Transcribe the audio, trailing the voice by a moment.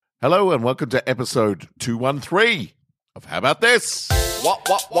Hello and welcome to episode 213 of How About This?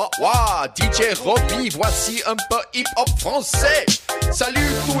 Wah, DJ Robbie, voici un peu hip-hop français. Salut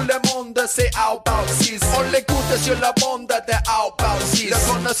tout le monde, c'est How About This. On l'écoute sur la bande de How About This. La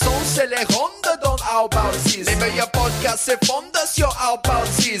connaissance, c'est les rondes dans How About This. Les meilleurs podcasts se fondent sur How About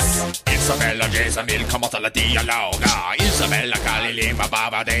This. Isabella, Jason, il commence le dialogue. Isabella, Khalili, ma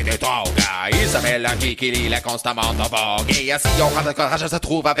baba des drogues. Isabella, Kiki, il est constamment en vogue. Et ainsi, on rend le courage se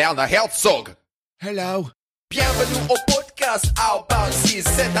trouve à Werner Herzog. Hello. Bienvenue au podcast How About This.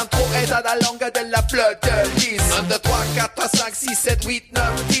 Cette intro est à la langue de la fleur de lys. 1, 2, 3, 4, 5, 6, 7, 8,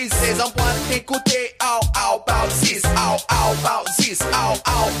 9, 10. C'est un point d'écouter How About This. How About This. How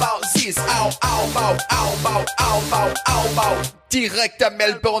About This. How About. Direct à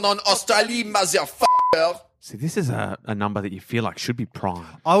Melbourne en Australie, motherfucker. See, this is a number that you feel like should be prime.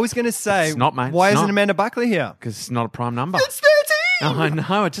 I was going to say, It's not, mate. why It's isn't not. Amanda Buckley here? Because it's not a prime number. It's 13! I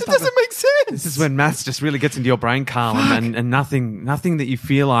know. It just doesn't make sense. This is when maths just really gets into your brain, Carl, and nothing that you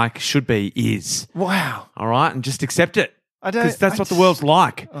feel like should be is. Wow. All right? And just accept it. I don't- Because that's I what the just- world's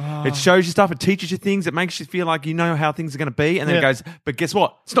like. It shows you stuff. It teaches you things. It makes you feel like you know how things are going to be. And then it Yeah. goes, but guess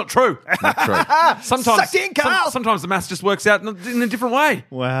what? It's not true. Not true. Sometimes, Sucked in, Carl. sometimes the maths just works out in a different way.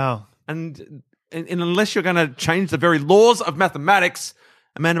 Wow. And unless you're going to change the very laws of mathematics,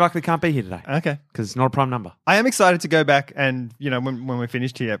 Amanda Buckley can't be here today. Okay. Because it's not a prime number. I am excited to go back and, when we're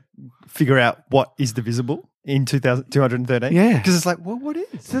finished here, figure out what is divisible in 213. Yeah. Because it's like, well, what is?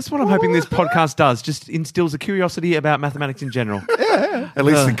 So that's what I'm hoping this podcast does. Just instills a curiosity about mathematics in general. At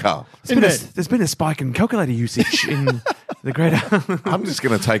least in Carl. There's been a spike in calculator usage in the greater. I'm just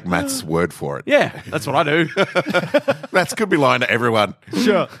going to take Matt's word for it. Yeah, that's what I do. Matt's could be lying to everyone.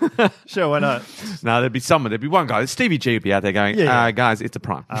 Sure. Sure, why not? No, there'd be one guy. Stevie G would be out there going, Yeah. guys, it's a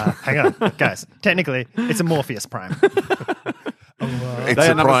prime. Hang on. Guys, technically, it's a Morpheus prime. It's They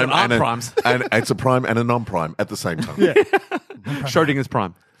a are numbers prime that aren't and primes. and it's a prime and a non-prime at the same time. Yeah. Schrodinger's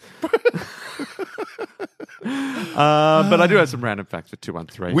prime. But I do have some random facts for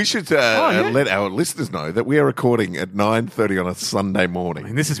 213. We should let our listeners know that we are recording at 9:30 on a Sunday morning. I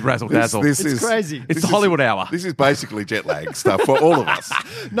mean, this is razzle dazzle. It's crazy. It's this the is- Hollywood hour. This is basically jet lag stuff for all of us.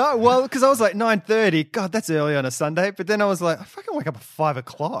 No, well, because I was like 9:30. God, that's early on a Sunday. But then I was like, I fucking wake up at 5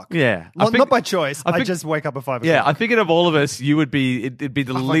 o'clock. Yeah. Not by choice. I think- just wake up at 5 o'clock. Yeah, I figured of all of us, you would be it'd be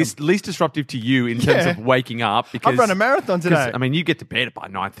the least disruptive to you in terms Yeah. of waking up. Because I've run a marathon today. I mean, you get to bed by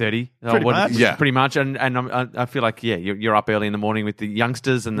 9:30. Pretty much. Yeah. pretty much. And I feel like you're up early in the morning with the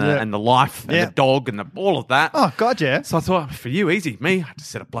youngsters and the Yeah. and the life and Yeah. the dog and all of that. Oh, God, yeah. So I thought for you, easy. Me, I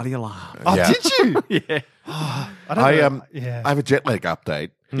just set a bloody alarm. Oh, Yeah. did you? Yeah, I don't I know. Yeah. I have a jet lag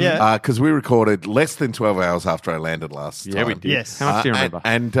update. Yeah. Because we recorded less than 12 hours after I landed last time. yeah, we did. Yes. How much do you remember?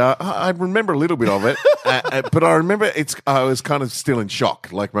 And I remember a little bit of it, but I remember I was kind of still in shock.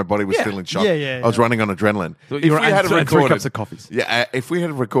 Like my body was Yeah. still in shock. Yeah. I was running on adrenaline. So you were and 3 cups of coffees. Yeah, if we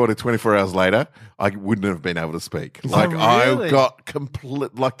had recorded 24 hours later, I wouldn't have been able to speak. Like really? I got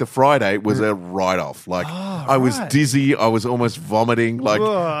complete. Like the Friday was a write off. Like I was right. dizzy. I was almost vomiting. Like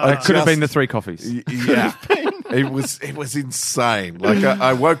Whoa. I It could have just- been the 3 coffees. yeah, it was insane. Like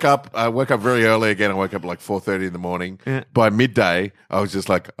I woke up very early again. I woke up at like 4:30 in the morning. Yeah. By midday, I was just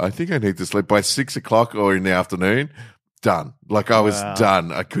like, I think I need to sleep. By 6 o'clock or in the afternoon, done. Like I was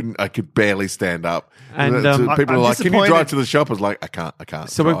done. I could barely stand up. And, So people I'm are like, "Can you disappointed." drive to the shop?" I was like, "I can't."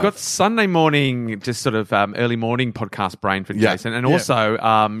 So we've drive." got Sunday morning, just sort of early morning podcast brain for Yeah. Jason, and Yeah.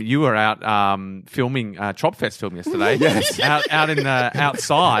 also you were out filming Tropfest film yesterday. Yes. out in the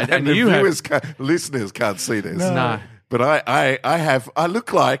outside, and the you have listeners can't see this. No. But I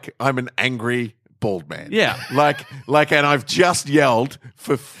look like I'm an angry bald man. Yeah. Like, and I've just yelled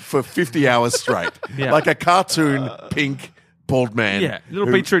for 50 hours straight. Yeah. Like a cartoon pink bald man. yeah, little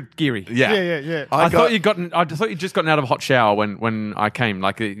who- beetroot geary. Yeah. Yeah. I thought you'd just gotten out of a hot shower when I came.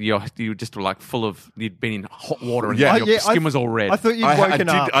 Like you just were like full of, you'd been in hot water and Yeah. your skin was all red. I thought you'd woken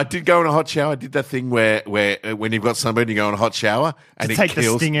up. I did go in a hot shower. I did that thing where when you've got sunburn, you go in a hot shower and To it take the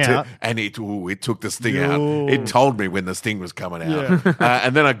kills sting out. and it took the sting out. Yo. It told me when the sting was coming out.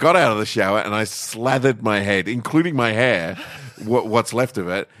 And then I got out of the shower and I slathered my head, including my hair, what's left of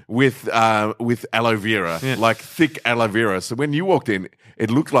it, with aloe vera, like thick aloe vera. So when you walked in,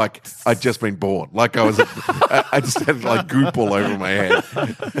 it looked like I'd just been born. Like I just had like goop all over my head.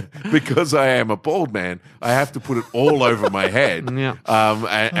 Because I am a bald man, I have to put it all over my head. Yeah.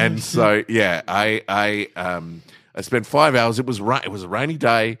 So yeah, I spent 5 hours. It was a rainy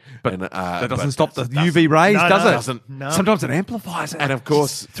day, but and, that doesn't stop the UV rays, No, does no, it? doesn't. No. Sometimes it amplifies it. And of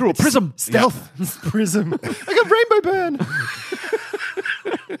course, through a prism. Stealth. Prism. I got rainbow burn.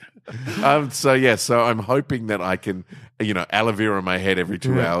 so I'm hoping that I can aloe vera on my head every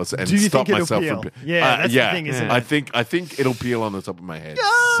 2 hours and Do you stop think it'll myself peel? from. Yeah, that's the thing, isn't it? I think it'll peel on the top of my head.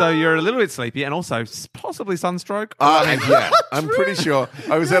 So you're a little bit sleepy and also possibly sunstroke. Yeah, I'm pretty sure.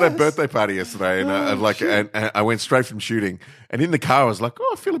 I was at a birthday party yesterday, and and I went straight from shooting. And in the car, I was like, "Oh,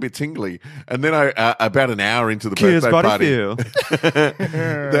 I feel a bit tingly." And then about an hour into the Kids, birthday body party, feel.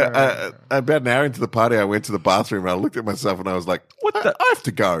 about an hour into the party, I went to the bathroom and I looked at myself and I was like, What the- I have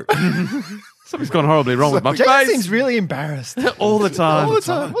to go." Something's gone horribly wrong with my Jason face seems really embarrassed all the time. all the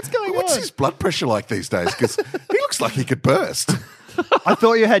time. What's going What's on? his blood pressure like these days? Because he looks like he could burst. I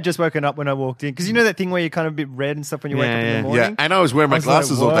thought you had just woken up when I walked in because you know that thing where you're kind of a bit red and stuff when you wake up in the Yeah. morning. Yeah, and I was wearing my I was like,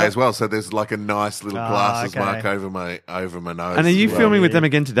 glasses all day what? as well, so there's like a nice little glasses okay. mark over my nose. And are you as well. filming with them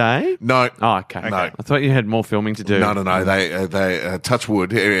again today? No. Oh, okay. No. I thought you had more filming to do. No. They touch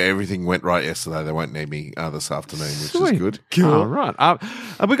wood. Everything went right yesterday. They won't need me this afternoon, which is good. All right.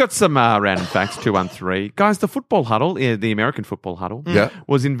 We got some random facts, 213. Guys, the football huddle, the American football huddle, Yeah.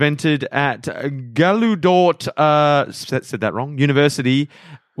 was invented at Gallaudet, said that wrong, University,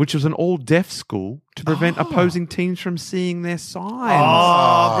 which was an all-deaf school to prevent opposing teams from seeing their signs.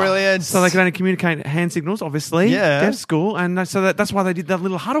 Oh, brilliant. So they could only communicate hand signals, obviously. Yeah. Deaf school. And so that's why they did that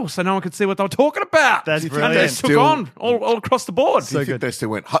little huddle, so no one could see what they were talking about. That's And brilliant. they took Still- on all across the board. Do you think they still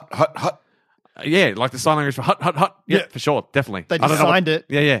went hut, hut, hut? Yeah, like the sign language for hut, hut, hut. Yeah, Yeah. for sure. Definitely. They I don't just know what- signed it.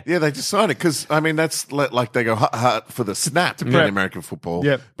 Yeah. Yeah, they just signed it because, I mean, that's like they go hut, hut for the snap in prep. American football.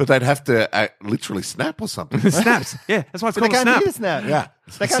 Yep. But they'd have to literally snap or something. Snaps. Yeah, that's why it's But they called a can't snap. hear the snap. Yeah.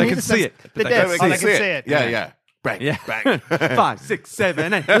 They can't They hear can the see snaps. it, but They're they deaf. can't Oh, they can see it. Yeah. Bang, Yeah. bang. 5, 6,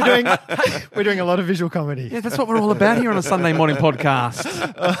 7, 8. We're doing a lot of visual comedy. Yeah, that's what we're all about here on a Sunday morning podcast.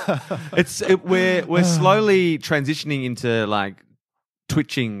 We're slowly transitioning into like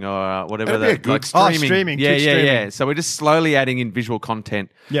twitching or whatever That'd be that good. like Oh, streaming. streaming, Yeah, Twitch yeah. streaming. So we're just slowly adding in visual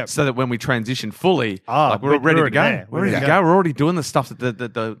content. Yep. So that when we transition fully, Ah, like we're we're ready to already go. there. We're ready to Yeah. go. We're already doing the stuff that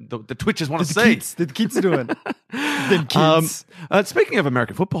the Twitchers want to The see. kids, the kids doing. Them kids. Speaking of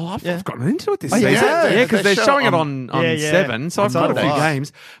American football, I've gotten into it this Oh, yeah, season. yeah. Yeah, because They they're show showing it on- on Yeah, yeah. 7, so I've On got a few Sundays.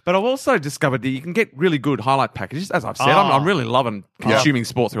 games. But I've also discovered that you can get really good highlight packages. As I've said, Oh. I'm really loving consuming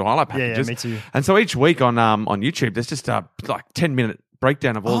sport through highlight Yeah, yeah, packages. me too. And so each week on YouTube, there's just a like 10-minute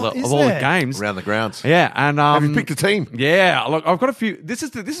breakdown of all is the there? games. Around the grounds. Yeah, and Have you picked a team? Yeah, look, I've got a few. This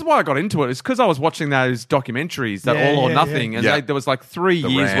is why I got into it. It's because I was watching those documentaries, that Yeah, All or yeah, Nothing, yeah. and Yeah. there was like 3 The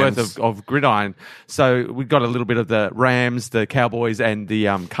years Rams. worth of gridiron. So we got a little bit of the Rams, the Cowboys, and the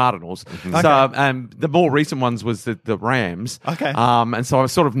Cardinals. So the more recent ones was the Rams. Okay. And so I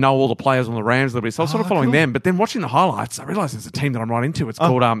sort of know all the players on the Rams a little bit. So I was sort of following them. But then watching the highlights, I realized there's a team that I'm right into. It's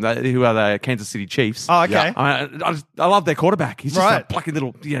called who are the Kansas City Chiefs. Oh, okay. Yeah. I love their quarterback. He's just Right. a plucky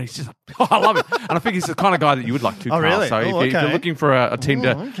little, he's just, I love it. And I think he's the kind of guy that you would like to, Oh, Carl. really? So Oh, if you're okay. looking for a team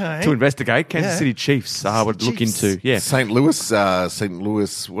okay. to investigate, Kansas Yeah. City Chiefs I would look Chiefs. into. Yeah. St.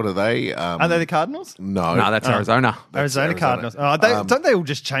 Louis, what are they? Are they the Cardinals? No. No, that's Arizona. Arizona Arizona. Cardinals. Oh, don't they all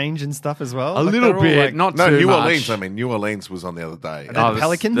just change and stuff as well? A Like, little they're all bit, like- not No, too New much. Orleans. I mean, New Orleans was on the other day. the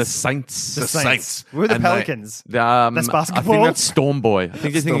Pelicans? The Saints. the Saints. We're the And they- Pelicans. That's basketball? I think that's Storm Boy. I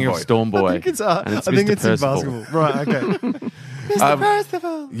think you're thinking of Storm Boy. I think it's, and I think Mr. it's in Percival. basketball. Right, okay. Mr.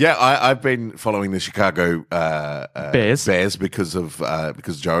 Percival. Yeah, I've been following the Chicago Bears. because of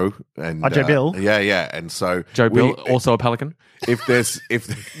Joe and Joe Bill. Yeah, and so Joe Bill, also a Pelican. If there's With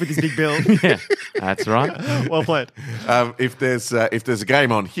his big bill. Yeah, that's right. Well played. if there's a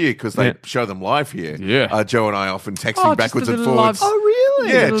game on here because they Yeah. show them live here, Yeah. Joe and I often texting Oh, just backwards a and little forwards. live- Oh,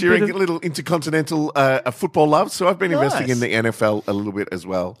 really? Yeah, little during bit a little intercontinental football love. So I've been investing in the NFL a little bit as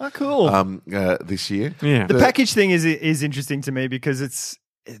well. Oh, cool. This year. Yeah. The package thing is interesting to me because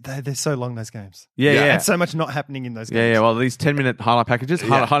they're so long, those games. Yeah, Yeah. yeah. And so much not happening in those games. Yeah, yeah. Well, these 10-minute highlight packages,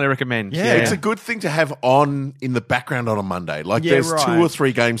 highly recommend. Yeah. It's a good thing to have on in the background on a Monday. Like Yeah, there's right. 2 or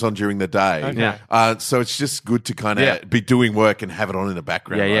 3 games on during the day. Okay. Yeah. So it's just good to kind of Yeah. be doing work and have it on in the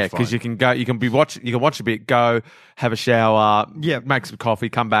background. Yeah, I yeah, because find. you can go, you can watch a bit, go have a shower, Yeah. make some coffee,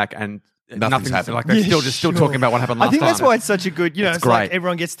 come back, and Nothing's happened. like they're Yeah, still sure. talking about what happened last I think time. that's why it's such a good, it's It's like great.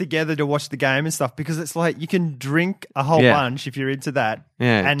 everyone gets together to watch the game and stuff because it's like you can drink a whole Yeah. bunch if you're into that.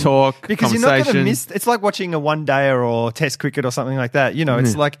 Yeah, and talk, because you're not going to conversation. miss. It's like watching a one-dayer or Test cricket or something like that.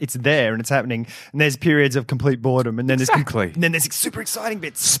 It's like it's there and it's happening, and there's periods of complete boredom, and then Exactly. there's super exciting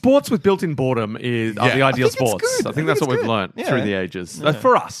bits. Sports with built-in boredom are the Yeah. ideal I think it's sports. good. I I think think that's it's what we've good. learned Yeah. through the ages.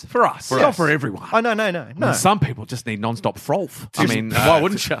 For us, not for everyone. Oh no. And some people just need non-stop froth. I mean, why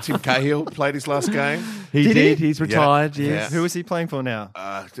wouldn't you? Tim Cahill played his last game. He Did he? He's retired. Yeah. Yes. Who is he playing for now?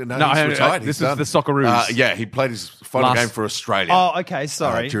 No, he's retired. this He's is done. the Socceroos. Yeah, he played his final Last- game for Australia. Oh, okay.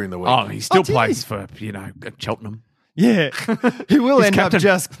 Sorry. during the week. Oh, he still Oh, did plays he? for Cheltenham. Yeah, he will He's end captain. up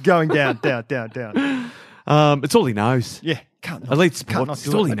just going down. It's all he knows. Yeah, can't not, Elite can't sports, not it's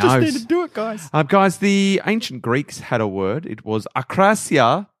do all it. he I just knows. need to do it, guys. Guys, the ancient Greeks had a word. It was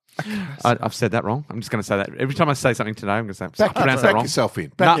akrasia. I've said that wrong. I'm just going to say that. Every time I say something today, I'm going to say I pronounce that Back wrong. yourself in.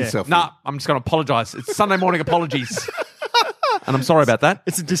 Back yourself in. I'm just going to apologise. It's Sunday morning apologies. And I'm sorry about that.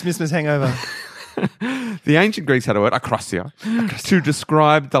 It's a dismissmas hangover. The ancient Greeks had a word, akrasia, to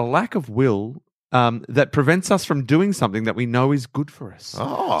describe the lack of will that prevents us from doing something that we know is good for us.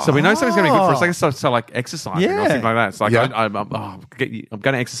 Oh. So we know something's going to be good for us. Like, so like exercising or Yeah. something like that. It's like, Yeah. I'm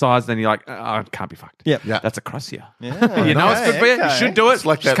going to exercise, then you're like, I can't be fucked. Yep. Yeah. That's akrasia. Yeah. You know it's good for you. You Okay. should do it. It's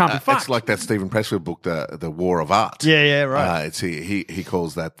like Just that. can't be fucked. It's like that Stephen Pressfield book, the War of Art. Yeah, right. It's he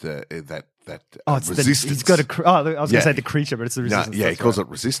calls that It's resistance. he's got I was going to Yeah. say the creature, but it's the No, resistance. yeah, he that's calls right.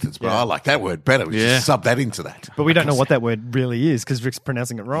 it resistance, but Yeah. I like that word better. We Yeah. just sub that into that. But we don't know what that word really is because Rick's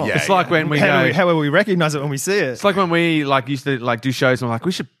pronouncing it wrong. Yeah. It's like when we How, go. how will we recognize it when we see it? It's like when we used to do shows and we're like,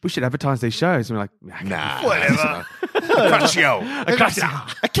 we should advertise these shows. And we're like, Nah, Whatever. Crunchyroll.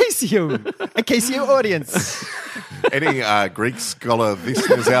 Acacio audience. Any Greek scholar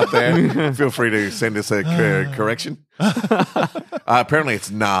listeners out there, feel free to send us a correction. Apparently, it's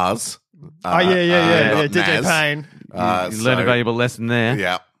Nas. Yeah. not DJ Nas. Payne. you learn a valuable lesson there.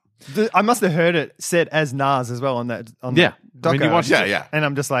 Yeah. I must have heard it said as Nas as well on that. Yeah. that I mean, you doco. watched Yeah, yeah. And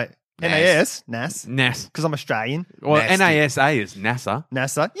I'm just like, Nas. NAS, NASA. because I'm Australian. Well, Nasty. NASA is NASA.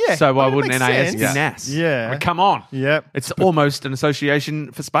 NASA, yeah. So why Well, it wouldn't makes NAS sense. be NAS? Yeah. I mean, come on. Yep. It's almost an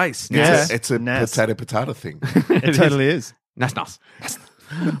association for space. Yeah. It's a Nas. potato thing. It totally is. NAS. Nice.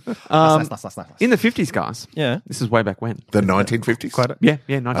 In the 50s, guys. Yeah. This is way back when. The 1950s? Quite a- Yeah,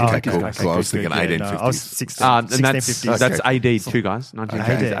 1950s. Okay, cool. guys. So I was thinking Yeah, no, 1850s. I was 16, And that's 1650s. that's Okay. AD too, guys.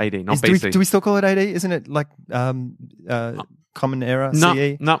 1950s AD, not do, BC. we still call it AD? Isn't it like Common Era,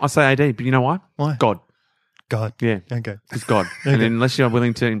 CE? No, I say AD, but you know why? Why? God. God. Yeah. Okay. It's God. And unless you're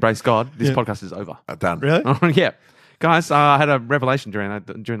willing to embrace God, this Yeah. podcast is over. Done. Really? Yeah. Guys, I had a revelation during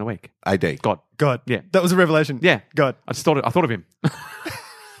the week. AD. God. God. Yeah. That was a revelation. Yeah. God. I thought of him.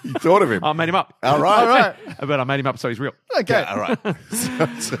 You thought of him. I made him up. All right. All right. But I made him up so he's real. Okay. Yeah, all right.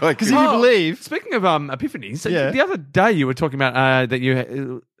 So I Because can- if you believe, Speaking of epiphanies, Yeah. the other day you were talking about that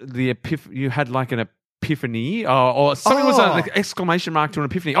you had like an epiphany or something was Oh. an exclamation mark to an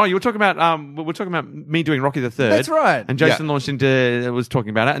epiphany. Oh, you were talking about we're talking about me doing Rocky the Third. That's right. And Jason launched into was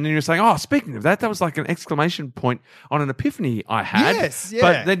talking about it, and then you were saying, "Oh, speaking of that was like an exclamation point on an epiphany I had." Yes, yeah.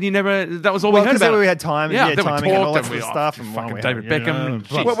 But then you never. That was all well, we heard because about. we had time, Yeah, and then we timing and all that talked sort of and stuff. we- And fucking wow, David you know, Beckham and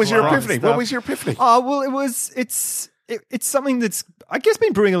blah, What was your blah, blah, epiphany? stuff. What was your epiphany? Oh well, it's something that's I guess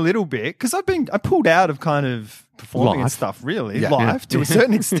been brewing a little bit because I pulled out of kind of performing and Live. stuff really Yeah. live to a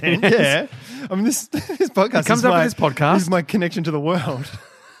certain extent. Yeah, I mean this podcast comes is up my, with this podcast. is my connection to the world.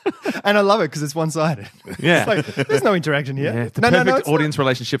 And I love it because it's one-sided. Yeah. It's like, there's no interaction here. Yeah, the no, perfect it's not. audience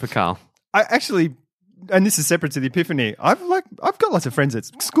relationship for Carl. I actually, and this is separate to the epiphany. I've got lots of friends at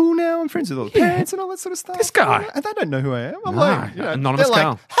school now. I'm friends with all the parents and all that sort of stuff. This guy. and they don't know who I am. I'm No, like, you know, anonymous they're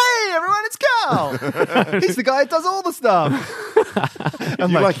Carl. like, hey everyone, it's Carl. He's the guy that does all the stuff.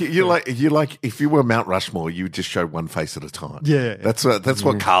 I'm You like if you were Mount Rushmore, you would just show one face at a time. Yeah. That's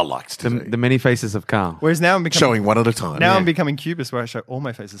what Carl likes to do. The many faces of Carl. Whereas now I'm becoming Showing one at a time. now Yeah. I'm becoming Cubist, where I show all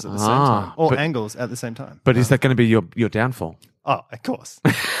my faces at the same Ah, time, all but- angles at the same time. But is that going to be your downfall? Oh, of course.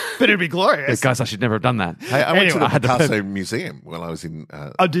 But it'd be glorious. Guys, I should never have done that. Hey, I went to Anyway, the I had to Picasso Museum while I was in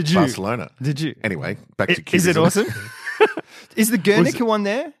did you? Barcelona. Did you? Anyway, back to Is it Cubism. awesome? Is the Guernica one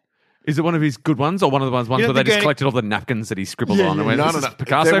there? Is it one of his good ones or one of the ones You know, where they the just Guernica- collected all the napkins that he scribbled Yeah, on? yeah, And went, No, this no, is no.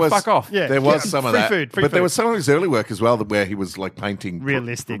 Picasso, There was- fuck off. Yeah. There was some of free that, food, free but there food. was some of his early work as well where he was like painting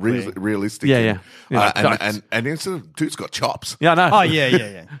Realistically. realistically. Yeah. And it's dude's got chops. Yeah, I know. Oh,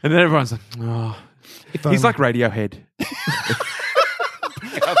 yeah. And then everyone's like, oh. He's like Radiohead.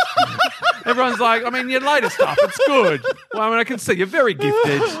 Everyone's like, I mean, your latest stuff, it's good. Well, I mean, I can see you're very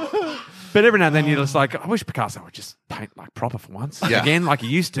gifted. But every now and then you're just like, I wish Picasso would just paint like proper for once. Yeah. Again, like he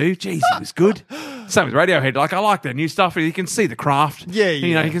used to. Jeez, he was good. Same with Radiohead. Like, I like their new stuff. You can see the craft. Yeah,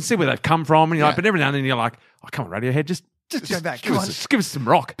 You know, yeah. you can see where they've come from. And you're like, Yeah. but every now and then you're like, oh, come on, Radiohead, just Just go back. give Come on. us some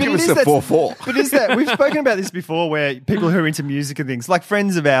rock. But Give it us is a that- 4-4. But is that we've spoken about this before, where people who are into music and things, like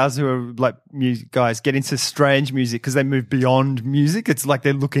friends of ours who are like music guys, get into strange music because they move beyond music. It's like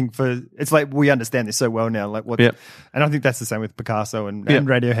they're looking for. It's like we understand this so well now. Like what? Yep. And I think that's the same with Picasso and Yep.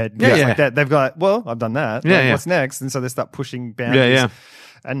 Radiohead. Yeah, It's yeah. Like that. They've got. Well, I've done that. Yeah, Like, yeah. What's next? And so they start pushing boundaries. Yeah.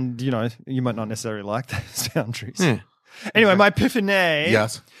 And you know, you might not necessarily like those boundaries. Yeah. Anyway, my epiphany.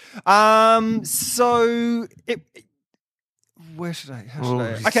 Yes. So Where should I? How should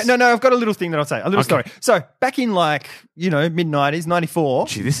I? Okay, no, I've got a little thing that I'll say. A little story. So back in mid 90s, 94.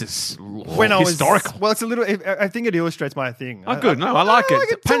 Gee, this is When historical. Well, it's a little. I think it illustrates my thing. Oh, good. No, I like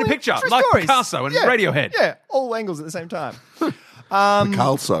it. Paint a picture, true like stories. Picasso and Radiohead. Yeah, all angles at the same time.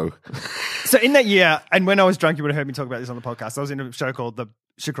 Calso. So in that year, and when I was drunk, you would have heard me talk about this on the podcast. I was in a show called The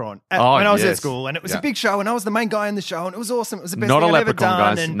Chakron when I was at school, and it was a big show, and I was the main guy in the show, and it was awesome. It was the best Not a thing I've ever leprechaun,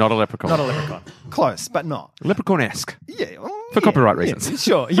 done. guys. and- Not a leprechaun. Not a leprechaun. Close, but not. Leprechaun-esque. Yeah. well, For yeah, copyright yeah, reasons.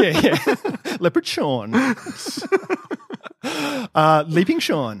 sure. Yeah. Leprechaun. Leaping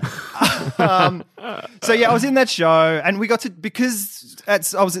Sean. So yeah, I was in that show, and we got to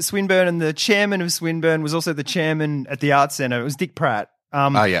I was at Swinburne, and the chairman of Swinburne was also the chairman at the Arts Centre. It was Dick Pratt.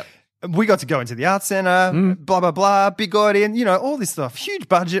 Yeah. We got to go into the Arts Centre, blah, blah, blah, big audience, all this stuff, huge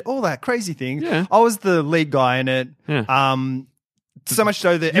budget, all that crazy thing. Yeah. I was the lead guy in it. Yeah. So much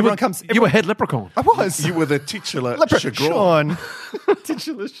so that everyone comes. You were head leprechaun. I was. You were the titular Chagrin. Leprechaun.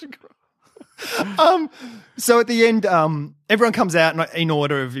 Titular Chagrin. So at the end, everyone comes out in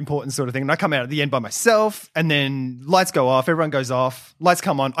order of importance sort of thing. And I come out at the end by myself, and then lights go off, everyone goes off, lights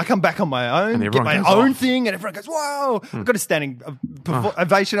come on. I come back on my own, And get everyone my goes own off. thing, and everyone goes, whoa. I've got a standing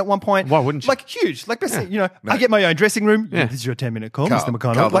ovation at one point. Why wouldn't you? Like huge. Like, I get my own dressing room. Yeah. This is your 10-minute call, Carl, Mr.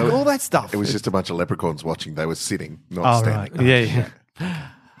 McConnell. Carl, like they were- all that stuff. It was just a bunch of leprechauns watching. They were sitting, not Oh, standing. right. Yeah.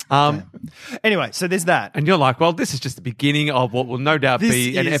 Anyway, so there's that. And you're like, well, this is just the beginning of what will no doubt This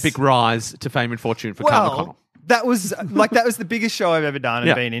be an is- epic rise to fame and fortune for Carl McConnell. That was the biggest show I've ever done and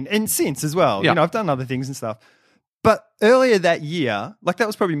Yeah. been in, and since as well. Yeah. I've done other things and stuff. But earlier that year, that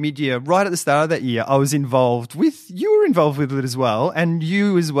was probably mid-year, right at the start of that year, I was involved with. You were involved with it as well, and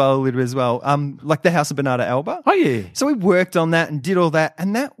you as well, a little bit as well. Like the House of Bernarda Alba. Oh, yeah. So we worked on that and did all that,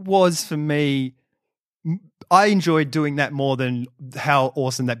 and that was for me. I enjoyed doing that more than how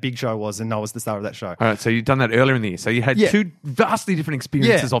awesome that big show was, and I was the star of that show. All right, so you've done that earlier in the year. So you had two vastly different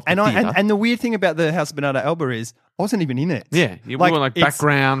experiences of the theatre. and the weird thing about the House of Bernarda Alba is I wasn't even in it. Yeah, we were like it's-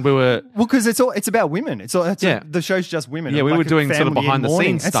 background. We were Well, because it's about women. The show's just women. Yeah, we Like were a doing sort of family in behind the mourning.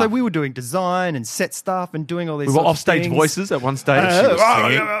 scenes and stuff. so we were doing design and set stuff and doing all these. we were sorts of offstage things. voices at one stage.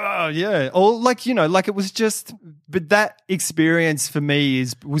 Yeah, or like it was just. But that experience for me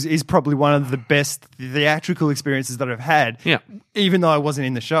is probably one of the best theatrical experiences that I've had. Yeah. even though I wasn't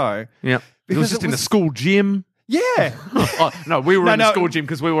in the show. Yeah, it Because was just it in the was- school gym. Yeah. Oh, no, we were No, in the no. school gym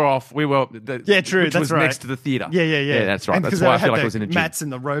because we were off. We were True. which that's was right. next to the theatre. Yeah, that's right. And That's 'cause why I had feel like I the was in a gym. mats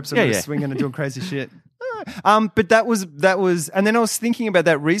and the ropes and Yeah, we were yeah. swinging and doing crazy shit. But that was, and then I was thinking about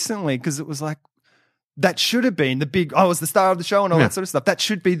that recently because it was like that should have been the big. I was the star of the show and all Yeah. that sort of stuff. That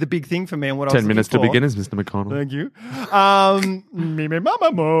should be the big thing for me. And what I 10 was minutes to looking for. beginners, Mr. McConnell. Thank you. Me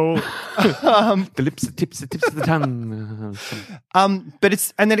mama mo. The lips, the tips of the tongue. But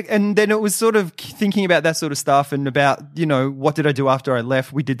it's and then it was sort of thinking about that sort of stuff and about what did I do after I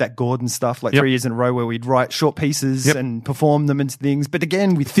left? We did that Gordon stuff like Yep. 3 years in a row where we'd write short pieces Yep. and perform them into things. But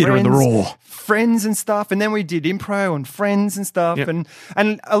again, with Theatre in friends, the raw. friends and stuff, and then we did improv and friends and stuff, Yep.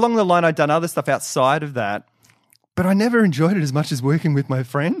 and along the line I'd done other stuff outside of that. But I never enjoyed it as much as working with my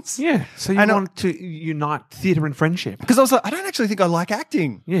friends. Yeah, so you And I- want to unite theatre and friendship. Because I was like, I don't actually think I like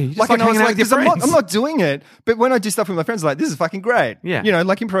acting. Yeah, you just like and I was hanging out with your 'cause friends. I'm not doing it. But when I do stuff with my friends, I'm like, this is fucking great. Yeah.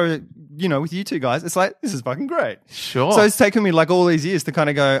 Like improv, with you two guys, it's like, this is fucking great. Sure. So it's taken me like all these years to kind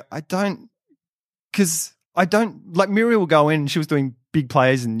of go, like Muriel will go in, she was doing big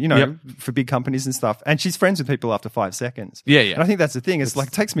plays and, Yep. for big companies and stuff. And she's friends with people after 5 seconds. Yeah, yeah. And I think that's the thing. It's like,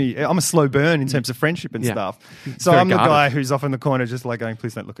 it takes me, I'm a slow burn in terms of friendship and Yeah. stuff. It's So very I'm the guarded. guy who's off in the corner just like going,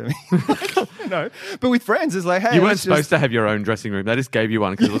 please don't look at me. But with friends, it's like, hey, You weren't let's supposed just- to have your own dressing room. They just gave you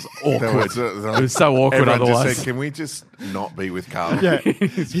one because it was awkward. It It was so awkward Everyone just otherwise. said, can we just not be with Carl? Yeah,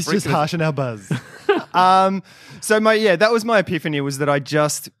 he's just freaking- harsh in our buzz. So that was my epiphany was that I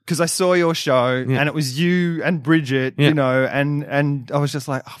just because I saw your show and it was you and Bridget, Yeah. and I was just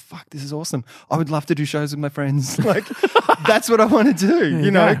like, oh fuck, this is awesome. I would love to do shows with my friends. Like that's what I want to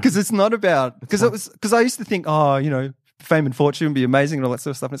do, go. because it's not about because I used to think, fame and fortune would be amazing and all that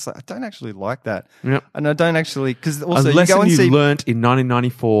sort of stuff. And it's like I don't actually like that, Yep. and I don't actually because A also you lesson go and you see. learnt in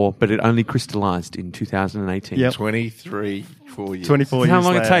 1994, but it only crystallised in 2018. Yep. 23, 4 years. 24 How years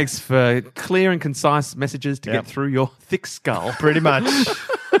long it later. takes for clear and concise messages to Yep. get through your thick skull. Pretty much.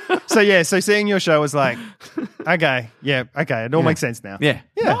 So seeing your show was like, okay, it all makes sense now. Yeah.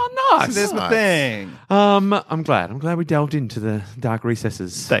 Yeah. Oh, nice. So there's my Nice. thing. I'm glad we delved into the dark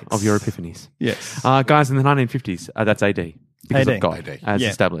recesses Thanks. of your epiphanies. Yes. Guys, in the 1950s, that's AD. Because AD. of God, AD. as Yeah.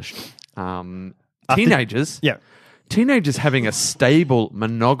 established. Teenagers. Yeah. Teenagers having a stable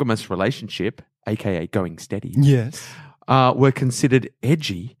monogamous relationship, aka going steady, Yes. were considered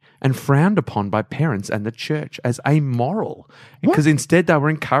edgy and frowned upon by parents and the church as amoral. Because instead they were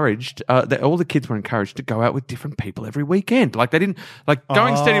encouraged, all the kids were encouraged to go out with different people every weekend. Like they didn't, like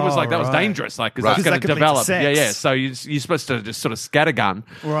going steady was like, that was dangerous. Like, because that's going to develop. Yeah. So you're supposed to just sort of scattergun,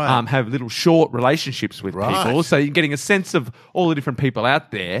 have little short relationships with people. So you're getting a sense of all the different people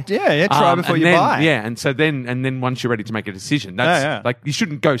out there. Yeah. Try before you buy. Yeah. And so then once you're ready to make a decision, that's like, you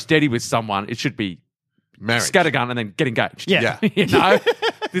shouldn't go steady with someone. It should be marriage, scattergun, and then get engaged. Yeah. You know,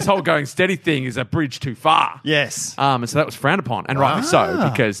 this whole going steady thing is a bridge too far. Yes. And so that was frowned upon, and rightly so,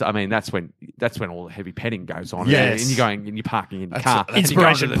 because I mean that's when all the heavy petting goes on. Yes. And you're going and you're parking in your car. that's and you're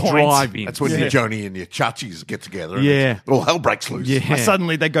going to inspiration the point. drive-in. That's when your Joni and your Chachis get together. And Yeah. all hell breaks loose. Yeah.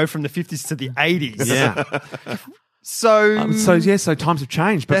 Suddenly they go from the 50s to the 80s. Yeah. So, So times have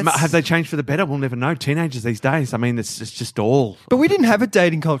changed, but That's- have they changed for the better? We'll never know. Teenagers these days, I mean, it's just all. but we didn't have a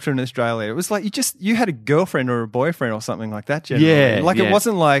dating culture in Australia. It was like you had a girlfriend or a boyfriend or something like that. Generally. Yeah, like yeah. it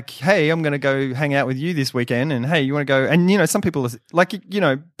wasn't like, hey, I'm going to go hang out with you this weekend, and hey, you want to go? And some people like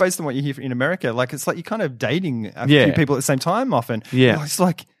based on what you hear in America, like it's like you're kind of dating a few people at the same time often. Yeah. It's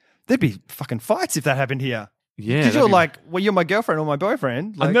like there'd be fucking fights if that happened here. Yeah, Because you're like, well, you're my girlfriend or my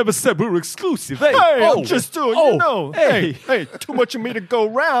boyfriend. Like, I never said we were exclusive. Hey, I'm just doing, hey. hey, too much of me to go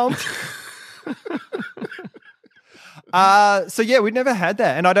round. So yeah, we never had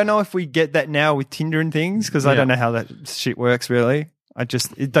that, and I don't know if we get that now with Tinder and things because I don't know how that shit works really.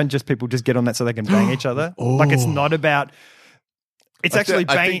 Don't just people just get on that so they can bang each other. Like it's not about. It's actually I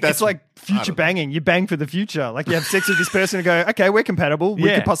think banging. that's It's like future banging. You bang for the future. Like you have sex with this person and go, okay, we're compatible. We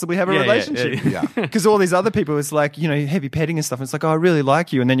could possibly have a relationship. Yeah. Because all these other people, it's like, heavy petting and stuff. And it's like, oh, I really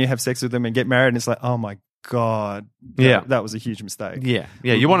like you. And then you have sex with them and get married. And it's like, oh my God. That was a huge mistake. Yeah.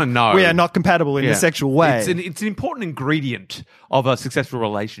 You want to know. We are not compatible in a sexual way. It's an important ingredient of a successful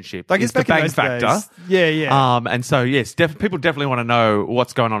relationship. Like it's it's the back in bang those factor. days. Yeah. And so, yes, people definitely want to know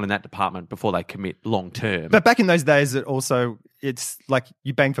what's going on in that department before they commit long term. But back in those days, it's like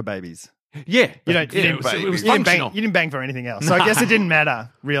you bang for babies. Yeah. You don't. it was functional. You didn't bang for anything else. So I guess it didn't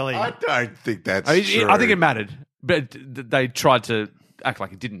matter, really. I don't think that's I true. think it mattered, but they tried to act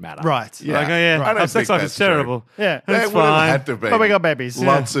like it didn't matter. Right. Yeah. Like, oh, yeah, I don't our sex think life that's is terrible. true. Yeah. There That's would have fine. had to be But we got babies. Yeah.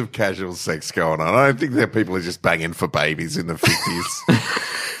 lots of casual sex going on. I don't think that people are just banging for babies in the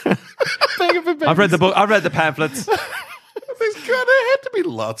 50s. Banging for babies. I've read the book. I've read the pamphlets. There had to be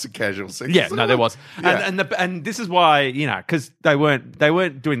lots of casual sex. Yeah, no, there was, Yeah. and this is why because they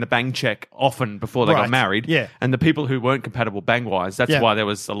weren't doing the bang check often before they got Right. married. Yeah. and the people who weren't compatible bang wise, that's Yeah. why there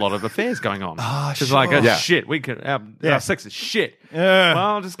was a lot of affairs going on. It's sure. like Yeah. shit. We could our sex is shit. Yeah. Well,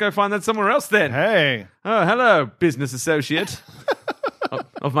 I'll just go find that somewhere else then. Hey. Oh, hello, business associate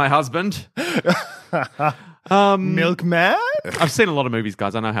of my husband. Milkman? I've seen a lot of movies,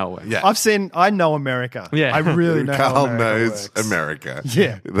 guys. I know how it works. Yeah. I know America. Yeah. I really know how Carl America knows works. America.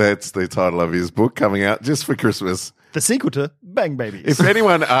 Yeah. That's the title of his book coming out just for Christmas. The sequel to Bang Babies. If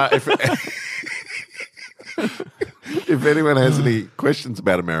anyone, if anyone has any questions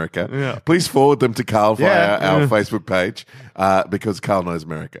about America, please forward them to Carl via our Facebook page because Carl knows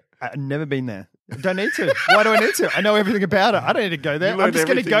America. I've never been there. Don't need to. Why do I need to? I know everything about it. I don't need to go there. You I'm just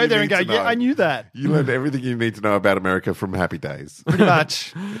going to learned go everything there you and go, need to know. I knew that. You learned everything you need to know about America from Happy Days Pretty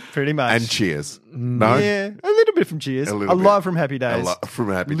much. Pretty much. and Cheers. No? Yeah, a little bit from Cheers. A, little bit. lot from Happy A Days. lot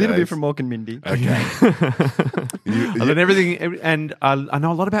from Happy A little Days. bit from Mork and Mindy. Okay. I learned everything, and I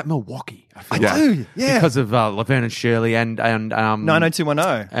know a lot about Milwaukee. I feel Yeah. Dude, yeah. because of Laverne and Shirley and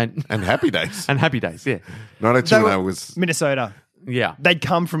 90210. and Happy Days. and Happy Days. Yeah, 90210 was... Minnesota. yeah, They'd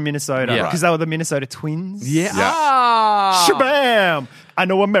come from Minnesota Yeah. because they were the Minnesota Twins. yeah. Yeah. Ah! Shabam! I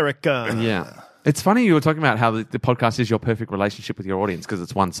know America. Yeah. It's funny you were talking about how the podcast is your perfect relationship with your audience because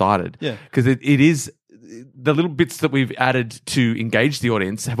it's one-sided. Yeah. Because it is the little bits that we've added to engage the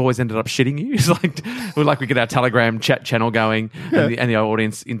audience have always ended up shitting you. It's like we get our Telegram chat channel going and the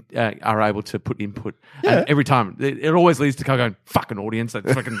audience are able to put input. Yeah. And every time it always leads to going, fucking audience, they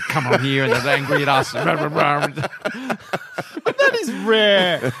fucking come on here and they're angry at us. That is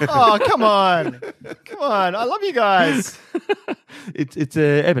rare. Oh, come on. Come on. I love you guys. It's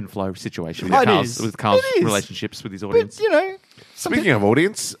a ebb and flow situation It is. with Carl's It is. relationships with his But, audience. Speaking of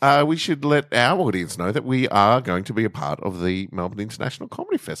audience, we should let our audience know that we are going to be a part of the Melbourne International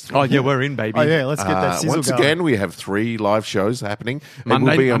Comedy Festival. Oh, yeah, we're in, baby. Oh, yeah. Let's get that sizzle Once going. again, we have 3 live shows happening.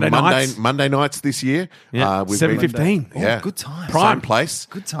 Monday- it will be on Monday nights. Monday nights this year. Yeah, we've 7:15. been- Yeah, good time. Prime place.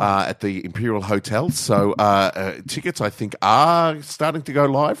 Good time. At the Imperial Hotel. So tickets, I think, are starting to go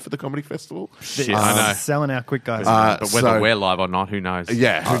live for the comedy festival. Shit, I know. Selling out quick, guys. But whether so- we're live or not, who knows?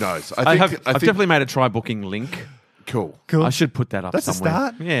 Yeah, who knows? I've I think definitely made a try booking link. Cool. Cool. I should put that up That's a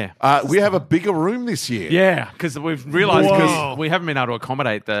somewhere. start. Yeah. We have a bigger room this year. Yeah, because we've realised Whoa. because we haven't been able to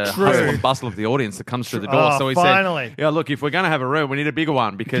accommodate the True. hustle and bustle of the audience that comes through the door. Oh, So we finally. said, yeah, look, if we're going to have a room, we need a bigger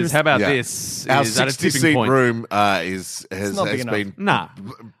one because Just- how about Yeah. this Our is at a 60 tipping seat point. room has not big enough. been Nah.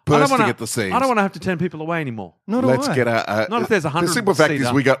 bursting wanna- at the seams. I don't want to have to turn people away anymore. Not Let's away. get a Not if there's a The simple 100 fact is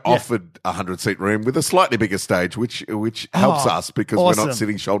seater. we got offered a 100-seat room with a slightly bigger stage, which helps us because we're awesome. not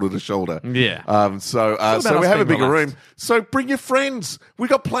sitting shoulder to shoulder. Yeah. So about we us have a being bigger relaxed. room. So bring your friends. We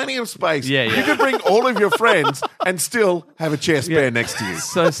got plenty of space. Yeah, yeah. You can bring all of your friends and still have a chair spare Yeah. next to you.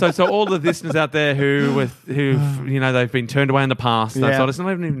 So all the listeners out there who they've been turned away in the past. Yeah. So there's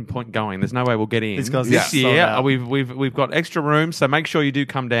not even point going. There's no way we'll get in. These guys This are sold year out. we've got extra rooms, so make sure you do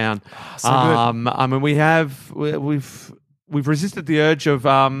come down. so good. I mean we've resisted the urge of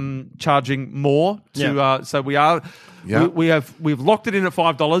charging more to Yeah. so we are Yeah. we've locked it in at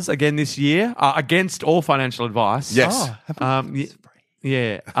 $5 again this year against all financial advice. Yes. Oh, have we- Yeah.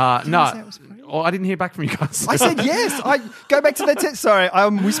 say it No. was free? Oh, I didn't hear back from you guys. I said yes. I go back to that text. Sorry,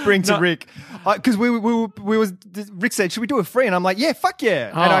 I'm whispering to Rick because Rick said, "Should we do it free?" And I'm like, "Yeah, fuck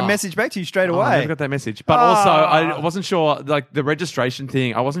yeah!" And I Oh. messaged back to you straight Oh, I away. never got that message. But also, I wasn't sure, like the registration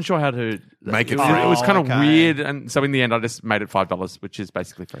thing, I wasn't sure how to Make it It free. was kind of okay. weird. And so in the end, I just made it $5, which is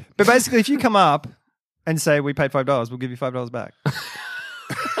basically free. But basically, if you come up and say we paid $5, we'll give you $5 back.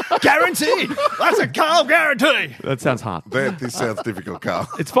 Guaranteed. That's a Carl guarantee. That sounds hard. This sounds difficult, Carl.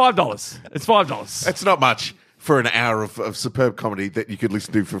 It's $5. It's $5. It's not much for an hour of superb comedy that you could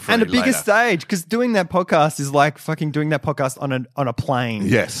listen to for free And a bigger later. stage, because doing that podcast is like fucking doing that podcast on a plane.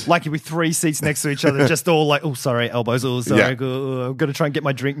 Yes. Like with 3 seats next to each other, just all like, oh, sorry, elbows, oh, sorry, Yeah. I'm going to try and get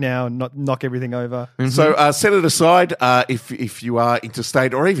my drink now and not knock everything over. So set it aside if you are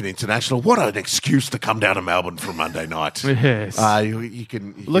interstate or even international. What an excuse to come down to Melbourne for Monday night. Yes. You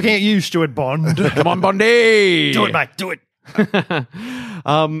can Looking at you, Stuart Bond. Come on, Bondi. Do it, mate. Do it.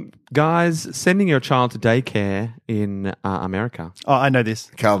 Guys, sending your child to daycare in America. Oh, I know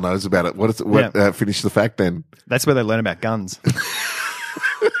this. Carl knows about it. What is it? What, Yeah. finish the fact then. That's where they learn about guns.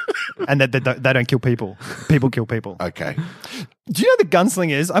 And that they don't kill people. People kill people. Okay. Do you know the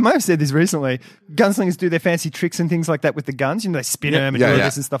gunslingers? I might have said this recently. Gunslingers do their fancy tricks and things like that with the guns. You know, they spin them and Yeah, do yeah.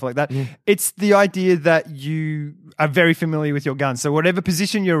 this and stuff like that. It's the idea that you are very familiar with your gun. So whatever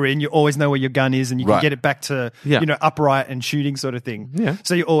position you're in, you always know where your gun is and you can Right. get it back to, Yeah. upright and shooting sort of thing. Yeah.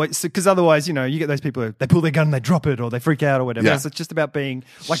 So you always, because otherwise, you get those people who, they pull their gun and they drop it or they freak out or whatever. Yeah. So it's just about being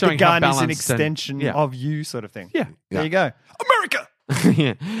like Showing the how gun is an balanced and- extension yeah. of you sort of thing. Yeah. There you go. America.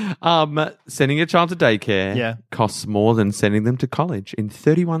 yeah. Sending your child to daycare Yeah. costs more than sending them to college in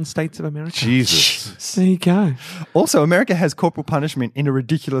 31 states of America. Jesus. There you go. Also, America has corporal punishment in a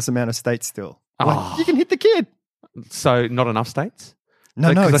ridiculous amount of states still. Like, Oh. you can hit the kid. So not enough states? No,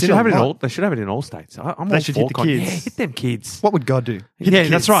 Because it's they should in a have it in lot. all. They should have it in all states. I'm They all should for hit the God. kids. Yeah, hit them kids. What would God do? Hit Yeah, the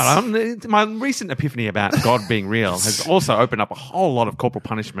that's kids. right. My recent epiphany about God being real has also opened up a whole lot of corporal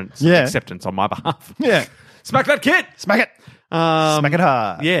punishment Yeah. acceptance on my behalf. Yeah. Smack that kid. Smack it. Smack it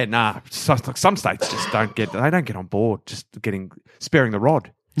hard. Yeah, nah. Some states just don't get on board. Just sparing the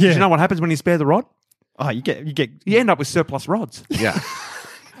rod. Yeah. Do you know what happens when you spare the rod? Oh, you get You end up with surplus rods, Yeah.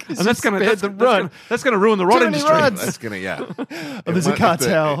 and that's going spared the rod. to ruin the rod Too many industry. rods. That's gonna Oh, there's a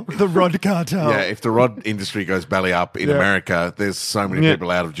cartel. The rod cartel. Yeah, if the rod industry goes belly up in Yeah. America, there's so many people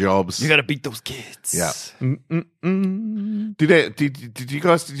out of jobs. You got to beat those kids. Yeah. Did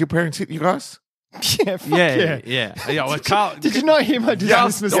your parents hit you guys? Yeah, fuck Yeah. Well, Carl, Did you not hear my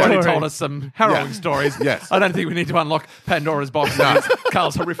Carl's Christmas already story? told us some harrowing Yeah. stories. Yes. I don't think we need to unlock Pandora's box of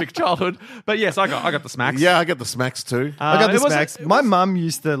Carl's horrific childhood. But yes, I got the smacks. Yeah, I get the smacks too. I got it this, was- Max. it My was- mum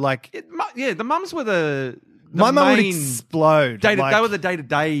used to like. the mums were the My mum would main explode. they like- were the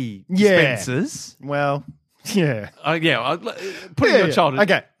day-to-day Yeah. dispensers. Well, yeah. Putting Yeah, your yeah. child.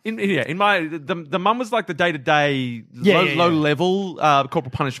 Okay. In my the mum was like the day-to-day Yeah, yeah, yeah. low level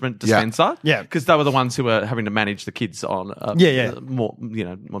corporal punishment dispenser. Yeah. because they were the ones who were having to manage the kids on a more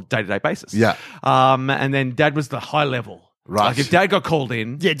more day-to-day basis. Yeah. and then Dad was the high level. Right. Like if Dad got called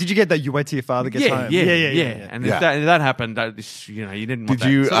in. Yeah, did you get that? You wait till your father gets home. Yeah. And Yeah. if that happened, you didn't want Did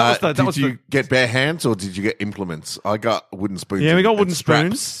you that. So that was did you get bare hands or did you get implements? I got wooden spoons. Yeah, we got and wooden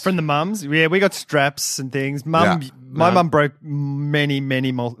straps. spoons. From the mums, yeah, we got straps and things. Mum, Yeah. my mum broke many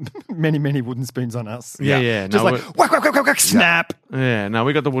wooden spoons on us. Yeah. just No, like whack, whack, whack, whack, whack, snap. Yeah, no,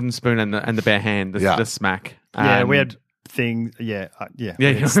 we got the wooden spoon and the bare hand, the smack. Yeah, we And- had things. Yeah, we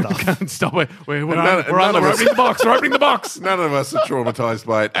Yeah, had stuff. Can't stop it. We're none on of we're us- opening the box. We're opening the box. None of us are traumatized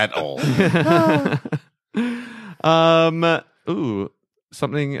by it at all.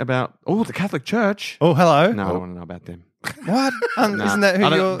 Something about the Catholic Church. Oh, hello. No, I don't want to know about them. What? Isn't that who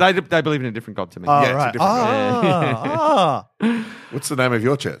I you're? don't- they believe in a different God to me. Oh, Yeah, it's a right. different What's the name of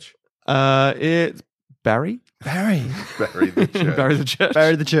your church? It's Barry. Barry? Barry the Church. Barry the church.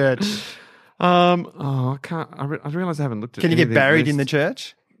 Barry the church. I can't. I realize I haven't looked at. Can you any get of these buried in the lists.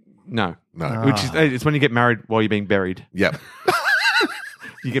 church? No, No. which is it's when you get married while you're being buried. Yep.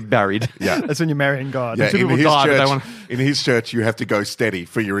 You get buried. Yeah. That's when you're marrying God. Yeah, Two in people his, die, but they church, want- in his church, you have to go steady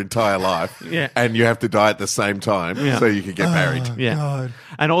for your entire life. Yeah. And you have to die at the same time Yeah. so you can get married. Yeah, God.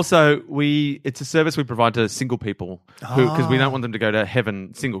 and also it's a service we provide to single people because we don't want them to go to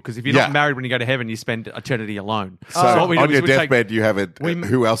heaven single. Because if you're Yeah. not married when you go to heaven, you spend eternity alone. So what we do on is your we take- deathbed, you have it.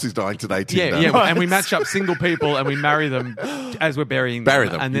 Who else is dying today? Tinder. Yeah, and we match up single people and we marry them as we're burying them. Bury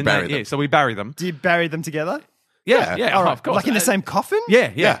them. And You then bury them. Yeah, so we bury them. Do you bury them together? Yeah, Yeah. of course. Like in the same coffin?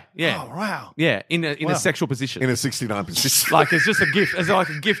 Yeah. Oh, wow. Yeah, in a sexual position. In a 69 position. Like it's just a gift. It's like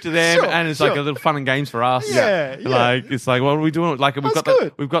a gift to them, Sure, and it's like sure. a little fun and games for us. Yeah, yeah. Like it's like what are we doing? Like That's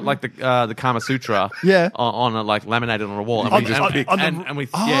good. we've got like the Kama Sutra. Yeah. On a, like laminated on a wall, and On we the- just on- pick on the- and we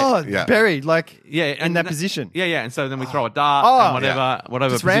Oh, Yeah. buried, like yeah in that position. Yeah, and so then we throw a dart Oh, and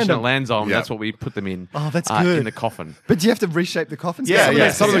whatever Just position random. it lands on. Yeah. That's what we put them in. Oh, that's in good. the coffin. But do you have to reshape the coffins? Yeah, Some of yeah.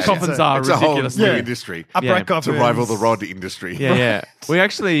 those Some of the positions coffins are It's a whole ridiculous. new Yeah. industry. upright Yeah. coffins. To rival the rod industry. Yeah. We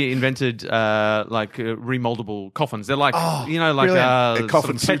actually invented remoldable coffins. They're like like brilliant. A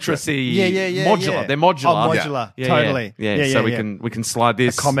coffin sort of Tetris-y Yeah. modular. yeah. They're modular. Oh, modular. Yeah, Totally. Yeah. So we can slide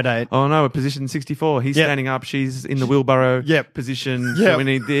this. Accommodate. Oh no, we're position 64. He's Yep. standing up. She's in the wheelbarrow Yep. position. Yep. So we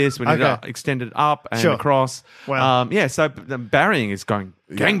need this. We need Okay. to extend it up and Sure. across. Wow. So the burying is going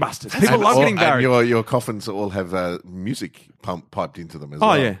gangbusters. People And love all- getting buried. And your coffins all have music piped into them as Oh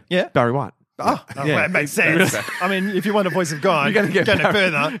well. yeah. Yeah. Barry White. Oh, Yeah. well, it makes sense. I mean, if you want a voice of God, You're going to get go no buried.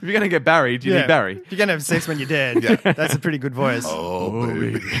 further. If you're going to get buried, you need Barry. If you're going to have sex when you're dead, that's a pretty good voice. Oh,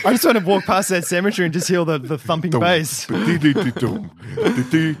 baby. I just want to walk past that cemetery and just hear the thumping bass.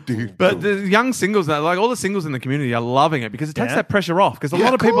 But the young singles, like all the singles in the community, are loving it because it takes Yeah. that pressure off. Because a lot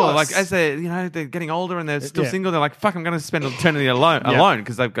of of people are course. like, as they're getting older and they're still Yeah. single, they're like, "Fuck, I'm going to spend eternity alone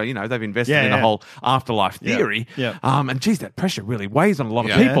because they've got they've invested Yeah, in the yeah. whole afterlife theory." Yeah. And geez, that pressure really weighs on a lot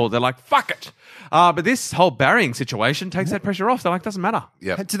of Yeah. people. They're like, "Fuck it." But this whole burying situation takes that pressure off. They're like, "Doesn't matter."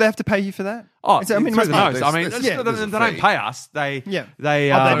 Yep. Do they have to pay you for that? Oh, I mean, it through must the be- nose. I mean, There's- they there's a don't fee. pay us. They Yeah.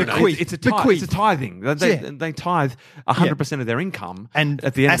 they Oh, they bequeath. it's Bequeath. a tithing. They Yeah. tithe 100% of their income And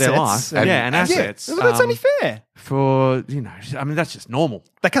at the end of their life. assets. And- And assets. Well, that's only fair. For I mean, that's just normal.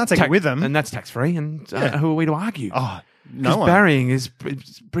 They can't take it with them. and that's tax free. And Yeah. who are we to argue? Oh, no Because one. burying is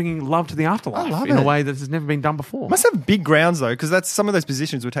bringing love to the I afterlife love in a it. way that has never been done before. Must have big grounds though, because that's some of those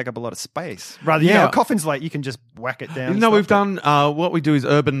positions would take up a lot of space. Rather, Yeah. a coffin's like you can just whack it down. No, and we've stuff, done what we do is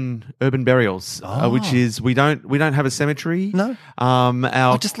urban burials, which is we don't have a cemetery. No.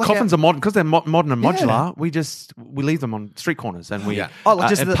 Our just like coffins are modern because they're modern and Yeah. modular. We leave them on street corners and we Yeah. Oh, like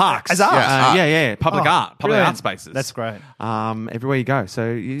just at the- parks as art? Yeah, public Oh, art, public brilliant. art spaces. That's great. Everywhere you go. So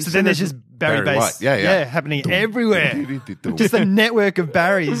then there's just Barry Barry bass, White. Yeah. happening everywhere. Just a network of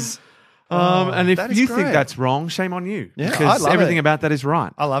Barrys. and if that is you great. think that's wrong, shame on you. Yeah, I because love everything it. about that is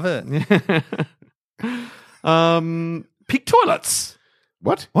right. I love it. Pig toilets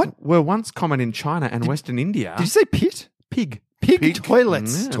What? were once common in China and Western India. Did you say pit? pig? Pig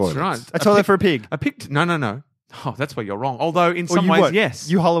toilets. Yeah, that's Toilets. right. A toilet for a pig. A pig. No. Oh, that's where you're wrong. Although in Or some you ways, what? yes.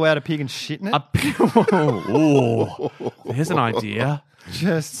 You hollow out a pig and shit in it. A pig. Oh, there's an idea.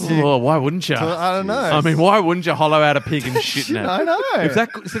 Just. Oh, why wouldn't you? I don't know. I mean, why wouldn't you hollow out a pig and shit in it? I know. If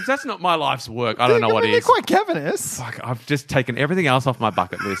that's not my life's work, I don't know what They're is. quite cavernous. Fuck, I've just taken everything else off my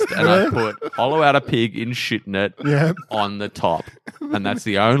bucket list and I put hollow out a pig in shit in it Yeah. on the top. And that's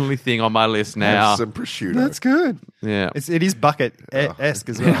the only thing on my list now. Have some prosciutto. That's good. Yeah. It is bucket-esque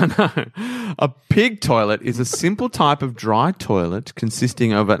as well. No. A pig toilet is a simple type of dry toilet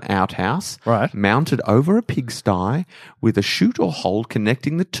consisting of an outhouse Right. mounted over a pigsty with a chute or hole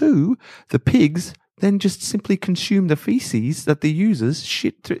connecting the two. The pigs then just simply consume the feces that the users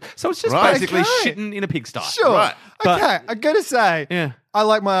shit through. So it's just Right. basically Okay. shitting in a pigsty. Sure. Right. But- Okay, I gotta say, Yeah. I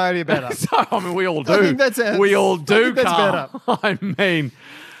like my idea better. So, I mean, we all do. I think that's we all I do, think that's Carl. I mean,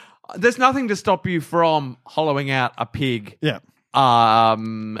 there's nothing to stop you from hollowing out a pig Yeah.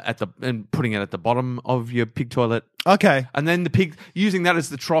 and putting it at the bottom of your pig toilet. Okay. And then the pig using that as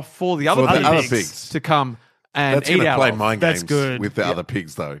the trough for the other, For the pigs, other pigs. to come and That's eat going to out play of. mind That's games good. with the other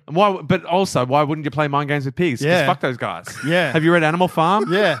pigs, though. And why? But also, why wouldn't you play mind games with pigs? 'Cause Yeah. fuck those guys. Yeah. Have you read Animal Farm?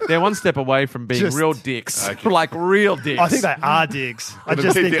 Yeah. They're one step away from being Just- real dicks, like real dicks. I think they are dicks. I And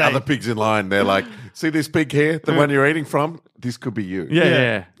just the think they... other pigs in line, they're like, see this pig here? The one you're eating from? This could be you.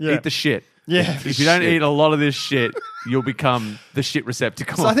 Yeah. Yeah. Eat the shit. Yeah. If you don't Shit. eat a lot of this shit, you'll become the shit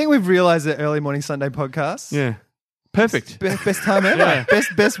receptacle. So I think we've realised that early morning Sunday podcast. yeah. Perfect. Best time ever.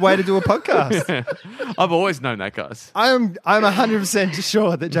 Best way to do a podcast. I've always known that, guys. I'm 100%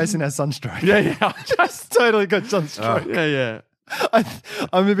 sure that Jason has sunstroke. Yeah. Just totally got sunstroke. Yeah.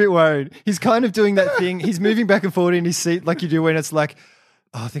 I'm a bit worried. He's kind of doing that thing. He's moving back and forth in his seat like you do when it's like,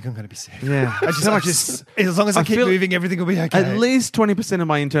 I think I'm going to be sick. Yeah. As long as I keep moving, everything will be okay. At least 20% of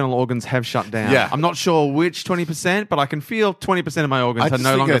my internal organs have shut down. Yeah. I'm not sure which 20%, but I can feel 20% of my organs I are just no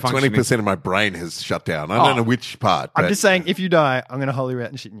think longer that functioning. 20% of my brain has shut down. I don't know which part. I'm but- just saying, if you die, I'm going to haul you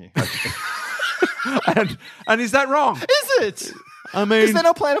out and shit in you. And is that wrong? Is it? I Because mean, then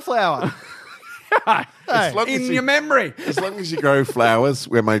I'll plant a flower. As long as in you- your memory. As long as you grow flowers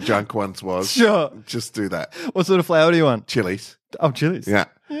where my junk once was, Sure. just do that. What sort of flower do you want? Chilies, Oh, chilies. yeah,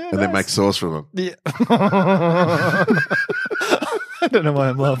 and then make sauce from them. Yeah. I don't know why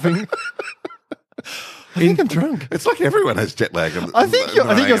I'm laughing. I think I'm drunk. It's like everyone has jet lag. I think you're-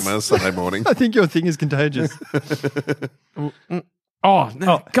 I think you're- on a Sunday morning. I think your thing is contagious. Oh, no,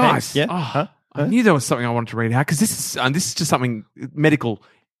 Oh, guys. hey, yeah? Oh, Huh? I knew there was something I wanted to read out because this is just something medical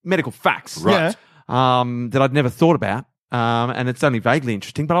facts, Right. that I'd never thought about, and it's only vaguely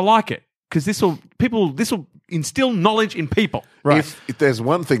interesting, but I like it because this will instill knowledge in people. Right. If there's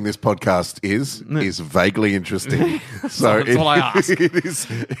one thing this podcast is vaguely interesting. So That's all I ask. It is.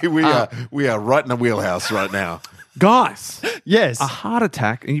 We are right in the wheelhouse right now. Guys, Yes. a heart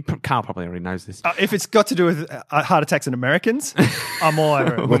attack, and Carl probably already knows this. If it's got to do with heart attacks in Americans, I'm all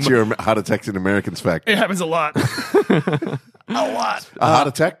over it. What's your heart attacks in Americans fact? It happens a lot. A lot. A heart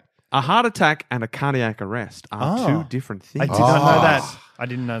attack? A heart attack and a cardiac arrest are two different things. I did not know that. I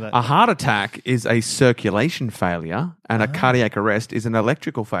didn't know that. A heart attack is a circulation failure, and a cardiac arrest is an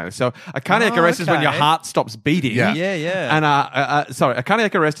electrical failure. So a cardiac arrest is when your okay. heart stops beating. Yeah. Yeah. And a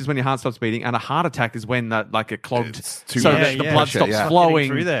cardiac arrest is when your heart stops beating, and a heart attack is when like a clogged, It's too so much that the pressure, blood stops yeah. flowing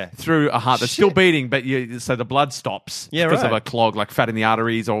Getting through there. through a heart that's still beating, but so the blood stops Yeah, because of right. a clog, like fat in the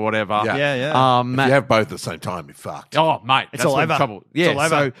arteries or whatever. Yeah. Yeah. If you have both at the same time, you're fucked. Oh, mate, It's that's all when over. trouble. It's Yeah, all over.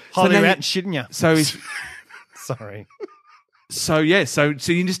 so Holding now you you- out and shitting you. So Sorry. So you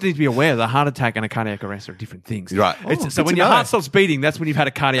just need to be aware that a heart attack and a cardiac arrest are different things. Right. So when to your know. heart stops beating, that's when you've had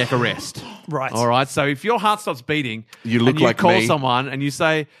a cardiac arrest. Right. All right. So if your heart stops beating, You look and you like call me. someone and you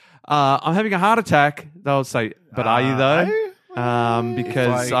say, "I'm having a heart attack," they'll say, "But are you though?"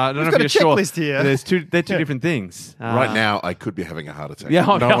 Because If I don't know got if a you're sure. checklist here. They're two different things. Right now, I could be having a heart attack. Yeah,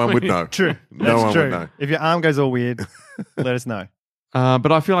 no one would know. True. No That's one true. would know. If your arm goes all weird, let us know.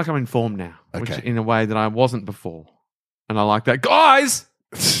 But I feel like I'm informed now, which Okay. in a way that I wasn't before, and I like that, guys.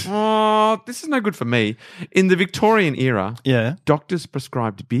 Oh, this is no good for me. In the Victorian era, Yeah. doctors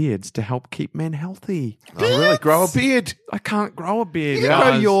prescribed beards to help keep men healthy. Oh, really? Grow a beard. I can't grow a beard. You can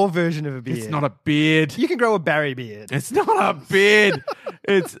grow guys. your version of a beard. It's not a beard. You can grow a Barry beard. It's not a beard.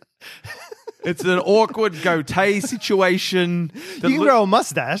 It's an awkward goatee situation. that You can grow a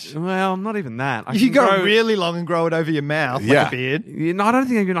mustache. Well, not even that. I You can can go really long and grow it over your mouth Yeah. like a beard. No, I don't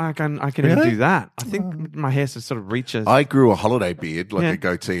think I can even Really? do that. I think my hair sort of reaches. I grew a holiday beard, like Yeah. a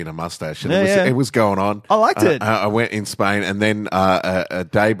goatee and a mustache, and Yeah. it was going on. I liked it. I went in Spain, and then a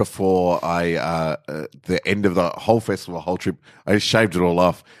day before the end of the whole festival, the whole trip, I just shaved it all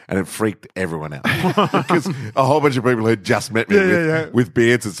off, and it freaked everyone out because a whole bunch of people had just met me with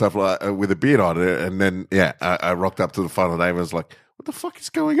beards and stuff like with a beard on it, and then I rocked up to the final day and was like, "What the fuck is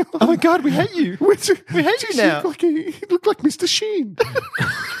going on? Oh my God, we hate you. We hate you now. You look like Mr. Sheen."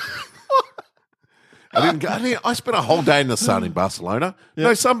 I spent a whole day in the sun in Barcelona.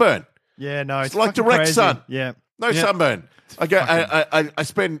 No sunburn. Yeah, no, it's like fucking direct crazy. sun. Yeah. No sunburn. I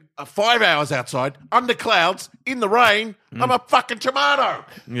spend 5 hours outside under clouds in the rain. I'm a fucking tomato.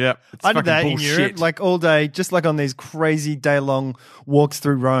 yeah, it's I did fucking that bullshit. in Europe, like all day, just like on these crazy day-long walks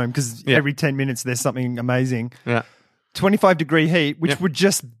through Rome, because every 10 minutes there's something amazing. yeah. 25-degree heat, which Yep. would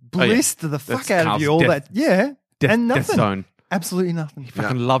just blister the fuck That's out of Carl's you. All death- that, yeah, and death nothing. zone. Absolutely nothing.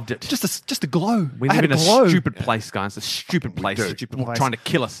 Fucking loved it. Just a glow. We I live had in a glow. a stupid place, guys. A stupid place. do. Stupid Place. trying to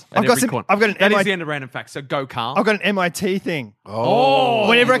kill us. I've At got every some- corner. I've got an That is MI the end of random facts. So go, Carl. I've got an MIT thing. Oh,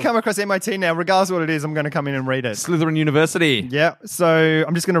 Whenever I come across MIT now, regardless of what it is, I'm going to come in and read it. Slytherin University. Yeah, so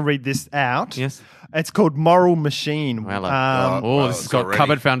I'm just going to read this out. Yes. It's called Moral Machine. Well, well, this has it's got already-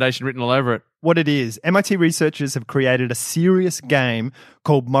 Cupboard Foundation written all over it. What it is, MIT researchers have created a serious game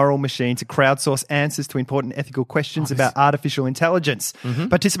called Moral Machine to crowdsource answers to important ethical questions about artificial intelligence.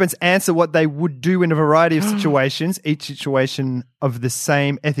 Participants answer what they would do in a variety of situations, each situation of the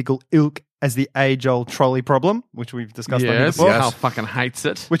same ethical ilk as the age-old trolley problem, which we've discussed on here Yes. before. Carl fucking hates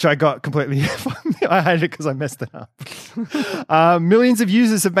it. Which I got completely from I hate it because I messed it up. Millions of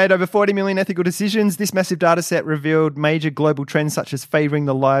users have made over 40 million ethical decisions. This massive data set revealed major global trends such as favouring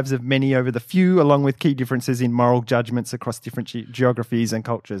the lives of many over the few, along with key differences in moral judgments across different geographies and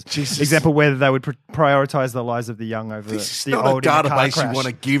cultures. Jesus. Example, whether they would prioritise the lives of the young over This is the not old a in a car database you crash. want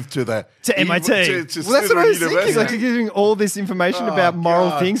to give to MIT. to Well, that's what I was thinking. University. Like, you're giving all this information about moral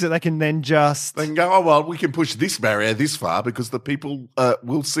God. things that they can then just... They can go, oh, well, we can push this barrier this far because the people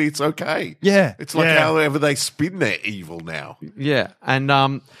will see it's okay. Yeah. It's like Yeah. however they spin their evil now. Yeah,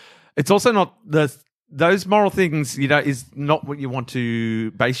 and it's also not those moral things. Is not what you want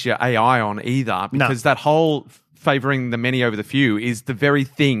to base your AI on either, because that whole favoring the many over the few is the very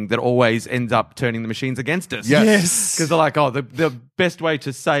thing that always ends up turning the machines against us. Yes. Because they're like, oh, the best way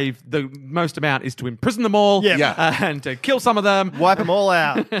to save the most amount is to imprison them all, Yeah. and to kill some of them. Wipe them all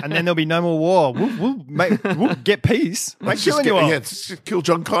out, and then there'll be no more war. We'll get peace by killing you all. Yeah, just kill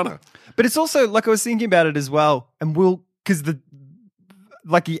John Connor. But it's also like I was thinking about it as well, and because the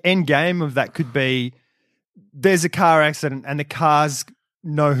end game of that could be there's a car accident and the cars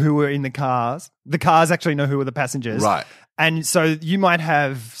know who are in the cars. The cars actually know who are the passengers, Right. And so you might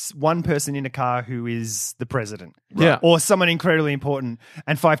have one person in a car who is the president, Yeah. or someone incredibly important,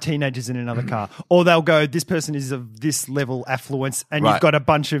 and 5 teenagers in another car. Or they'll go, this person is of this level affluence, and Right. you've got a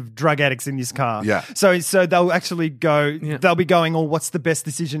bunch of drug addicts in this car. Yeah. So they'll actually go. They'll be going, "Oh, what's the best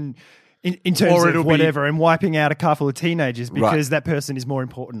decision?" In terms Or of it'll be- whatever, and wiping out a car full of teenagers because Right. that person is more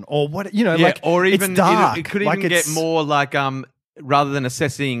important, or what Or even it's dark. it could Like, even get it's- more like rather than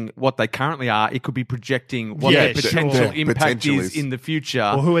assessing what they currently are, it could be projecting what Yeah, their potential sure. impact Potential is is. in the future.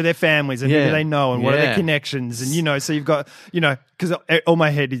 or who are their families and who Yeah. do they know and what are their Yeah. connections, and so you've got because all my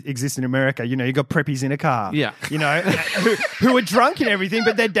head exists in America. You've got preppies in a car, Yeah. who are drunk and everything,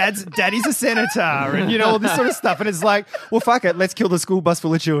 but their daddy's a senator, and all this sort of stuff. And it's like, well, fuck it, let's kill the school bus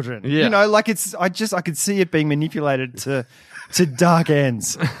full of children. Yeah. I could see it being manipulated to dark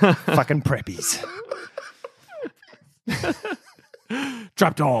ends. Fucking preppies.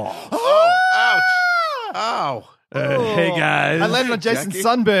 Trapdoor. Oh, ouch. Ow. Hey guys. I landed on Jason's Jackie?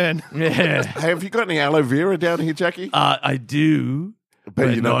 sunburn. Yeah. Hey, have you got any aloe vera down here, Jackie? I do,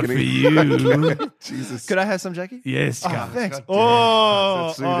 but you're not gonna- for you. Jesus. Could I have some, Jackie? Yes, Oh, guys. thanks. God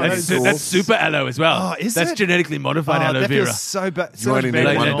Oh, damn. that is That's super aloe as well. Oh, is That's it? genetically modified aloe that vera. feels so bad. You only need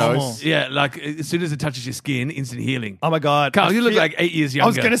one normal. dose? Yeah, like as soon as it touches your skin, instant healing. Oh my god, Carl, I you look feel- like 8 years younger. I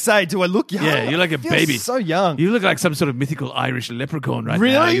was going to say, do I look young? Yeah, you're like a I feel baby. So young. You look like some sort of mythical Irish leprechaun right now.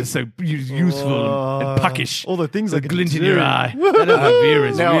 Really? You're so youthful and puckish. all the things the I could glint in do. your eye. That aloe vera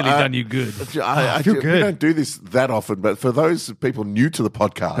has Now, really done you good. I feel we good. don't do this that often, but for those people new to the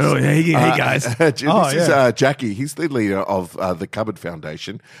podcast, Oh, hey guys. this is yeah. Jackie. He's the leader of the Cupboard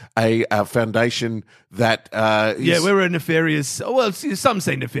Foundation, a foundation that Yeah, is, we're a nefarious. Well, some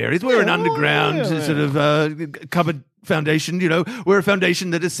say nefarious. We're an underground sort of cupboard foundation. We're a foundation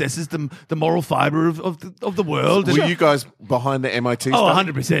that assesses the moral fiber of the world. Were you guys behind the MIT? Oh,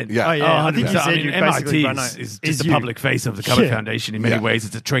 study? 100%. Yeah. Oh, yeah. Oh, I think you 100%. said you basically MIT run is is just the you. public face of the Cupboard Yeah. Foundation in many Yeah. ways.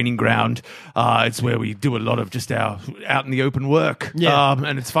 It's a training ground. It's where we do a lot of just our out in the open work. Yeah.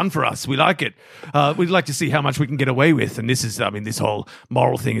 And it's fun for us. We like it. We'd like to see how much we can get away with. And this whole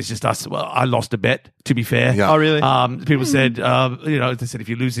moral thing is just us. Well, I lost a bet, to be fair. Yeah. Oh, really? People said, they said, if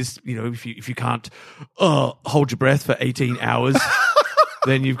you lose this, if you can't hold your breath for 18 hours,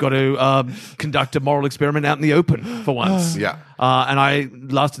 then you've got to Ah. conduct a moral experiment out in the open for once. Yeah. And I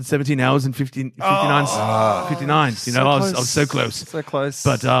lasted 17 hours and 59. I was so close. So close.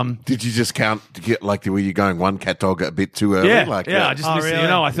 But Did you just count to get were you going one cat dog a bit too early? yeah, Like yeah. that? I just Oh, missed it. really?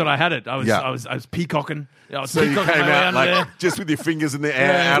 I thought I had it. I was Yeah. I was peacocking. I was So you peacocking came my way out under there. just with your fingers in the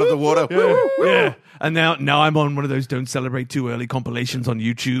air, out of the water. Yeah. And now I'm on one of those "Don't Celebrate Too Early" compilations on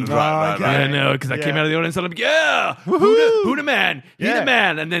YouTube. Right, okay. I know, because I came Yeah. out of the audience and I'm like, yeah, who the man? He Yeah. the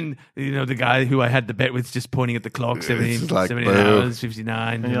man. And then, the guy who I had the bet with just pointing at the clock, 17 like, 17 boo. hours,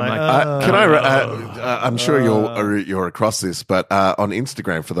 59. And you're I'm like, like, Can I? I'm sure you're across this, but on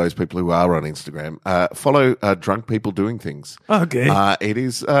Instagram, for those people who are on Instagram, follow drunk people doing things. Okay. It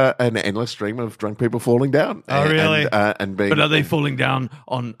is an endless stream of drunk people falling down. Oh, really? And being. but are they falling down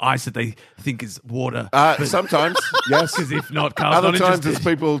on ice that they think is water? Sometimes, yes. Because if not, Carl's Other not times interested. it's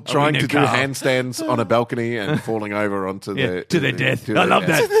people trying know to do Carl. handstands on a balcony and falling over onto to their death. to I their love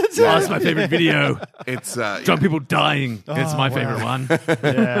death. that. Yeah. That's my favorite video. It's Drunk people dying. It's my wow. favorite one.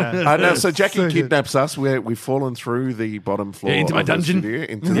 yeah. no, so Jackie So good. kidnaps us. We've fallen through the bottom floor Yeah, into my of the dungeon. studio,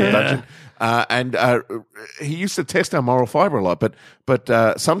 into the Yeah. dungeon. And he used to test our moral fiber a lot,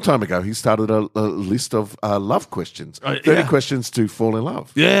 but some time ago he started a list of love questions, 30 yeah. questions to fall in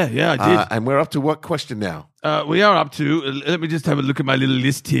love. Yeah, I did. And we're up to what question now? We are up to. Let me just have a look at my little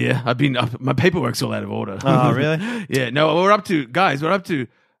list here. My paperwork's all out of order. Oh, really? Yeah. No, we're up to 15.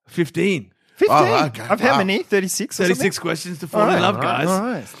 15. Oh, okay. Of how Wow. many? 36 or 36 something? questions to fall in Alright, love, alright,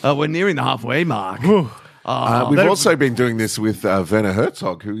 guys. alright. We're nearing the halfway mark. We've also been doing this with Werner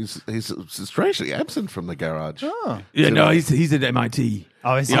Herzog, who's he's strangely absent from the garage. Yeah, no, he's at MIT.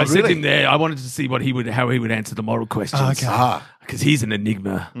 Oh, is he? I sent really? him there. I wanted to see how he would answer the moral questions. Oh, okay. Because he's an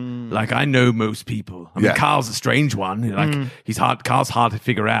enigma. Like, I know most people. I mean, Yeah. Carl's a strange one. Like, Carl's hard to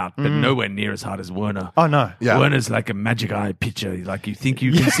figure out, but nowhere near as hard as Werner. Oh, no. Yeah. Werner's like a magic eye picture. Like, you think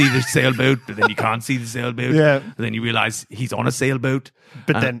you can see the sailboat, but then you can't see the sailboat. Yeah. And then you realize he's on a sailboat.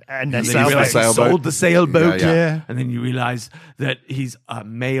 But then, and that And then you realize sailboat. he sold the sailboat. Yeah, yeah. Yeah. And then you realize that he's a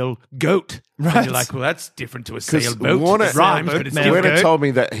male goat. Right. And you're like, well, that's different to a sailboat. Warner- It rhymes, Sailboat, but it's male different. Werner goat. told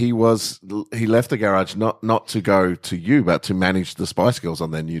me that he left the garage not to go to you, but to manage the Spice Girls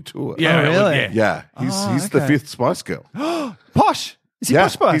on their new tour. Yeah, Oh, really? yeah. Yeah, he's the okay. 5th Spice Girl. Posh. Is he Yeah,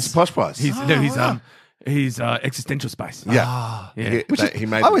 Posh Spice? he's Posh Spice. He's existential spice. yeah. Yeah. He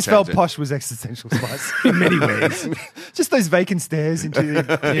made I always them change felt it. Posh was existential spice. In many ways. Just those vacant stares into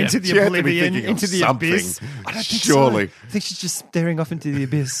the She had to be oblivion, thinking of into the something. abyss. I don't think Surely. so. I think she's just staring off into the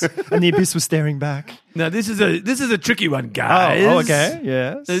abyss, and the abyss was staring back. Now, this is a tricky one, guys. Oh, okay,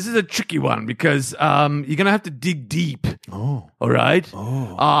 yes. This is a tricky one because you're going to have to dig deep. Oh. All right?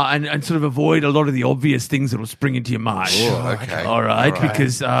 Oh. And sort of avoid a lot of the obvious things that will spring into your mind. Oh, okay. All right?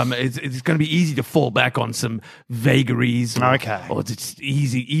 Because it's going to be easy to fall back on some vagaries. Okay. Or just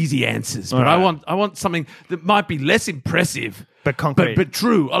easy answers. But right. I want something that might be less impressive. But concrete. But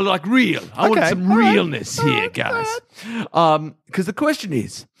true. I like real. I want Okay. some All right. realness All here, right. guys. Because the question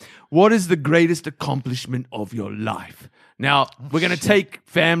is, what is the greatest accomplishment of your life? Now, we're going to take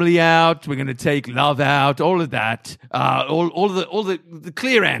family out. We're going to take love out. All of that. All the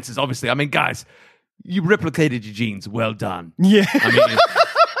clear answers, obviously. I mean, guys, you replicated your genes. Well done. Yeah.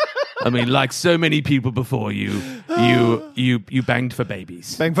 I mean, like so many people before you banged for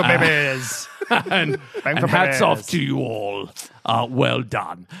babies. Bang for babies. and Bang for hats babies. off to you all. Well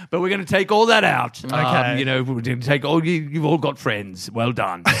done. But we're going to take all that out. Okay. We're going to take all you've all got friends. Well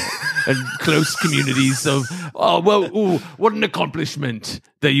done. And close communities of, what an accomplishment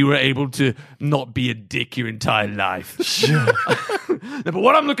that you were able to not be a dick your entire life. No, but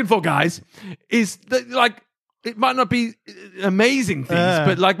what I'm looking for, guys, is that, like, it might not be amazing things,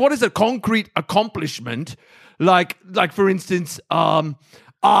 but like, what is a concrete accomplishment? Like for instance,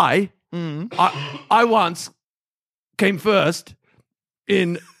 I once came first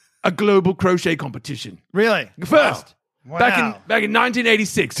in a global crochet competition. Really? First. Wow. Back in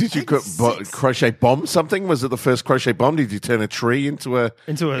 1986. Did you crochet bomb something? Was it the first crochet bomb? Did you turn a tree into a scarf?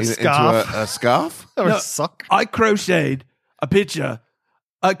 Into a scarf? Or No, a sock? I crocheted a picture.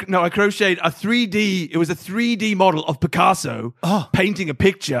 I crocheted a 3D. It was a 3D model of Picasso painting a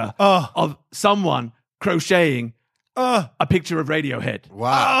picture of someone crocheting a picture of Radiohead.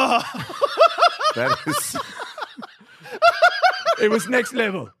 Wow. That is. It was next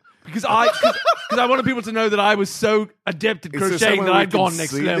level because I wanted people to know that I was so adept at Is there crocheting somewhere that we I'd can gone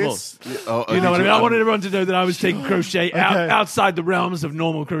next see level. this? Oh, You know what I did mean? I wanted everyone to know that I was taking crochet Okay. outside the realms of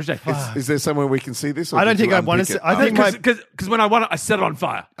normal crochet. Is there somewhere we can see this? Or I don't did think you I'd want to unpick see. it? I think my Because when I won it, I set it on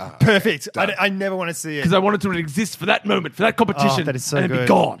fire perfect. I never want to see it. because I wanted to exist for that moment, for that competition, that is so and then be good.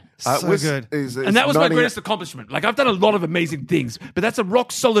 gone. So good. And that was my greatest accomplishment. Like, I've done a lot of amazing things, but that's a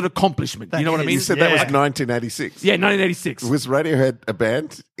rock solid accomplishment. You know what I mean? You said that was Yeah. 1986. Yeah, 1986. Was Radiohead a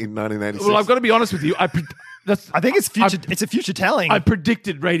band in 1986? Well, I've got to be honest with you. I think it's future. It's a future telling. I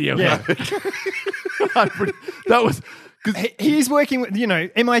predicted radio. Yeah. That was. He's working with,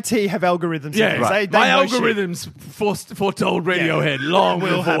 MIT have algorithms. Yeah, They my know shit. algorithms foretold Radiohead long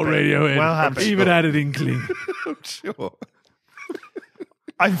Will before happen. Radiohead Will happen. even had an inkling. Sure.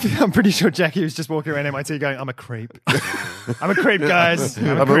 I'm pretty sure Jackie was just walking around MIT going, I'm a creep. I'm a creep, guys. I'm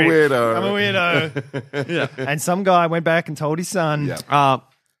a I'm a weirdo. I'm a weirdo. Yeah. And some guy went back and told his son. Yeah.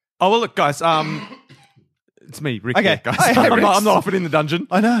 Well, look, guys. It's me, Rick. Okay. Here, guys. Hey, I'm Rick. not often in the dungeon.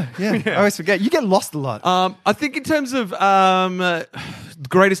 I know. Yeah. I always forget. You get lost a lot. I think in terms of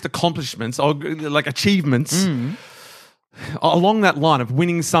greatest accomplishments or like achievements, along that line of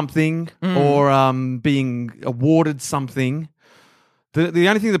winning something or being awarded something, the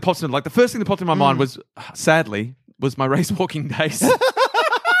only thing that pops in, like the first thing that popped in my mind was, sadly, was my race walking days.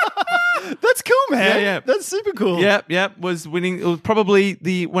 That's cool, man. Yeah. That's super cool. Yeah, was winning. It was probably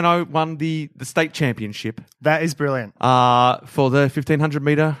when I won the state championship That is brilliant. for the 1500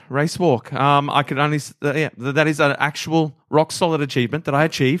 meter race walk. I could only that is an actual rock solid achievement that I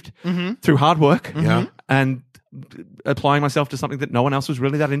achieved through hard work and applying myself to something that no one else was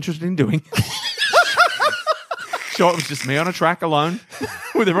really that interested in doing. Sure, it was just me on a track alone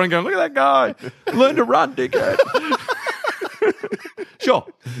with everyone going, look at that guy. Learn to run, dickhead. Sure.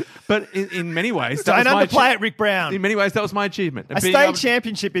 But in many ways, that Don't was my underplay it, Rick Brown. In many ways, that was my achievement. A state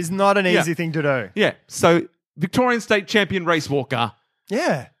championship is not an easy thing to do. Yeah. So, Victorian state champion race walker,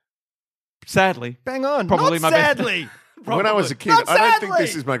 Yeah. sadly. Bang on. Probably not my best- sadly. When I was a kid, Not I don't think sadly.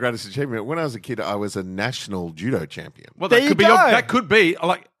 this is my greatest achievement. When I was a kid, I was a national judo champion. Well, There that you could be. go. That could be.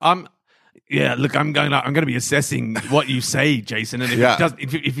 Like, yeah, look, I'm going to be assessing what you say, Jason. And if Yeah. it doesn't,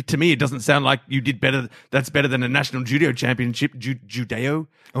 if to me it doesn't sound like you did better, that's better than a national judo championship. Judeo.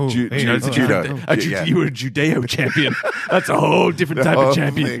 It's a judo. judo. You were a judeo champion. That's a whole different type of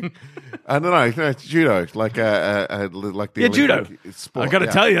champion. Thing. I don't know. No, it's judo, like the Judo. Olympic sport. I got to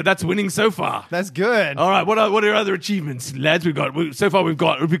tell you, that's winning so far. That's good. All right, what are other achievements, lads? We've got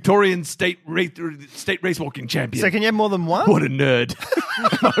a Victorian state race walking champion. So can you have more than one? What a nerd!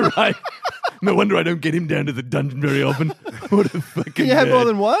 Am I right? No wonder I don't get him down to the dungeon very often. What a fucking Can you have nerd. more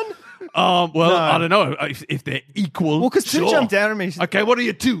than one? Well, No. I don't know if they're equal. Well, because two sure. jumped down at me. Okay, what are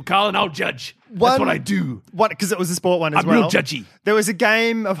you two, Carl? And I'll judge. That's One- what I do. What? Because it was a sport one as I'm well. real judgy. There was a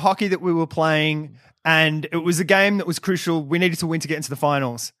game of hockey that we were playing, and it was a game that was crucial. We needed to win to get into the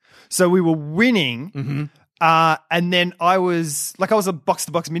finals. So we were winning, Mm-hmm. and then I was a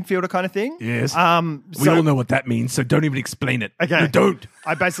box-to-box midfielder kind of thing. Yes. We So all know what that means, so don't even explain it. Okay. No, don't.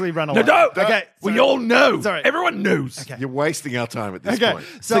 I basically run away. No, don't. Okay. We so- all know. Sorry. Everyone knows. Okay. You're wasting our time at this Okay. point.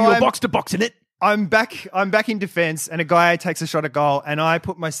 So you're I'm- box to box in it. I'm back in defense, and a guy takes a shot at goal, and I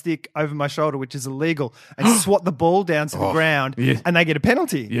put my stick over my shoulder, which is illegal, and swat the ball down to the ground, yeah. and they get a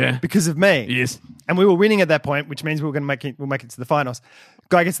penalty Yeah. because of me. Yes. And we were winning at that point, which means we'll make it to the finals.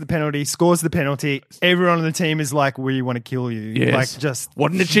 Guy gets the penalty, scores the penalty. Everyone on the team is like, "We want to kill you." Yes. Like, just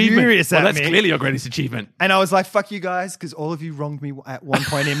what an achievement. furious Well, at that's me. clearly your greatest achievement. And I was like, "Fuck you guys," because all of you wronged me at one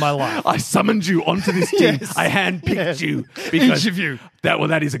point in my life. I summoned you onto this team. Yes. I handpicked Yes. you because Each of you.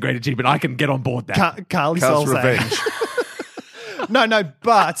 That is a great achievement. I can get on board that. Carly Carl's Solzay. revenge. No,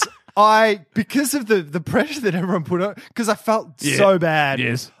 but because of the pressure that everyone put on, because I felt Yeah. so bad.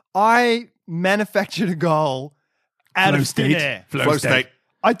 Yes. I manufactured a goal out Flow of thin state. air. Flow state.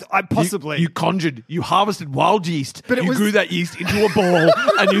 I possibly. You conjured, you harvested wild yeast, But it you was- grew that yeast into a ball,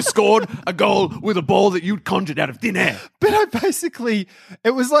 and you scored a goal with a ball that you'd conjured out of thin air. But I basically,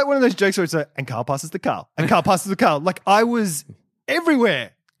 it was like one of those jokes where it's like, and Carl passes to Carl, and Carl passes to Carl. Like I was everywhere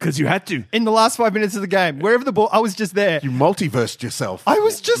Because you had to. in the last 5 minutes of the game. Wherever the ball, I was just there. You multiversed yourself. I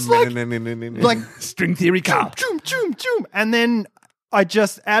was just like String theory, Carl. choom. And then I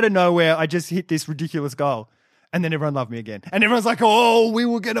just, out of nowhere, I just hit this ridiculous goal. And then everyone loved me again. And everyone's like,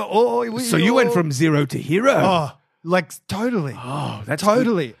 So you went from zero to hero. Oh, like totally. Oh, that's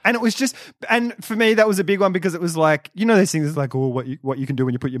Totally. And it was just, and for me, that was a big one because it was like, you know, those things like, what you can do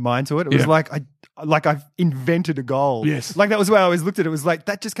when you put your mind to it. It was Yeah. like I've invented a goal. Yes. Like that was the way I always looked at it. It was like,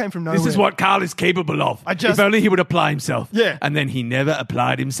 that just came from nowhere. This is what Carl is capable of. If only he would apply himself. Yeah. And then he never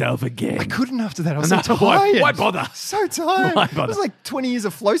applied himself again. I couldn't after that. I was No, so why- tired. why bother? So tired. Why It bother? was like 20 years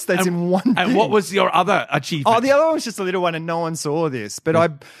of flow states in one And thing. what was your other achievement? Oh, the other one was just a little one, and no one saw this. But I,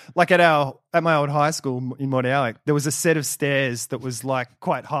 like at my old high school in Mordialloc, there was a set of stairs that was like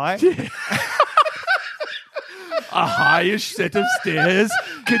quite high. A highish set of stairs.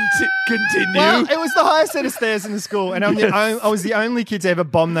 Continue. Well, it was the highest set of stairs in the school, and I was the only kid to ever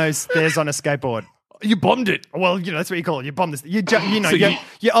bomb those stairs on a skateboard. You bombed it. Well, you know that's what you call it. You bomb this. You So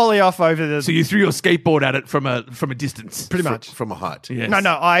you ollie off over the. So you threw your skateboard at it from a distance. pretty much. from a height. Yes.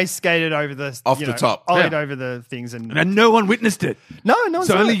 No, I skated over the Off the top. ollied Yeah. over the things, and And no one witnessed it. no one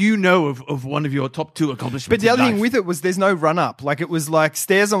So saw only it. you know of one of your top two accomplishments. But the in other thing life. with it was there's no run up. Like it was like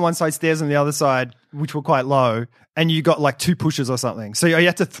stairs on one side, stairs on the other side, which were quite low, and you got like two pushes or something. So you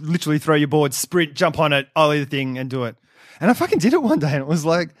had to literally throw your board, sprint, jump on it, ollie the thing, and do it. And I fucking did it one day, and it was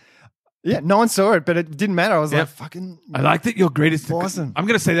like, yeah, no one saw it, but it didn't matter. I was like, fucking. I like that your greatest. Awesome. I'm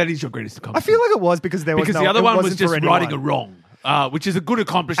going to say that is your greatest I accomplishment. feel like it was because there was because no, the other it one was wasn't just for anyone. righting a wrong, which is a good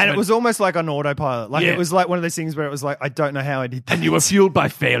accomplishment. And it was almost like on autopilot. Like Yeah. it was like one of those things where it was like, I don't know how I did that. And you were fueled by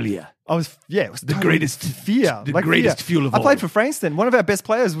failure. I was, it was The totally greatest- fear. the like greatest fear. fuel of I all. played for Frankston. One of our best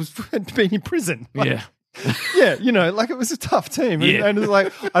players was been in prison. Like, Yeah. Yeah, you know, like it was a tough team. Yeah. And it was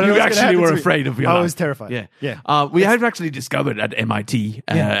like, I don't know You what's gonna actually happen were to me. afraid of your I life. was terrified. Yeah. We have actually discovered at MIT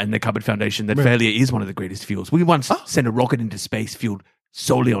and the Cupboard Foundation that failure is one of the greatest fuels. We once sent a rocket into space fueled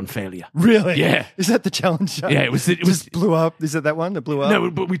solely on failure. Really? Yeah. Is that the challenge show? Yeah, it was. Just blew up. Is it that one that blew up? No,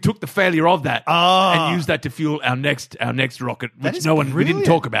 but we took the failure of that and used that to fuel our next rocket, That which is we didn't brilliant.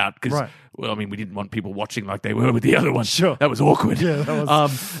 talk about because, Right. well, I mean, we didn't want people watching like they were with the other one. Sure. That was awkward. Yeah, that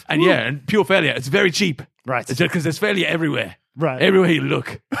was- and pure failure. It's very cheap. Right. It's because there's failure everywhere. Right. Everywhere you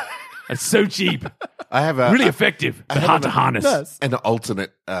look. It's so cheap. I have a Really effective, but hard to harness. Yes. an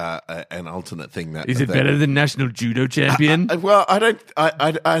alternate thing that Is it that- better than national judo champion? Well, I don't.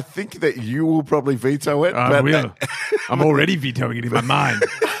 I think that you will probably veto it. I but will. I'm already vetoing it in my mind.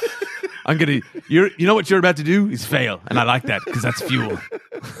 I'm gonna. You know what you're about to do is fail, and I like that because that's fuel.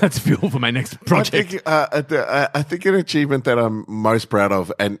 That's fuel for my next project. I think an achievement that I'm most proud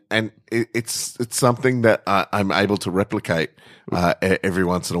of, and it's something that I'm able to replicate every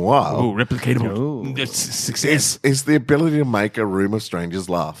once in a while. Oh, replicatable. That's success. Is the ability to make a room of strangers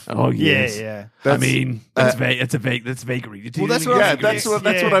laugh. Oh yes. Yeah. I mean, that's that's vagary. Well, that's what Yeah, that's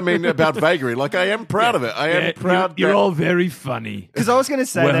what I mean about vagary. Like, I am proud of it. I am proud. You're that- all very funny. Because I was going to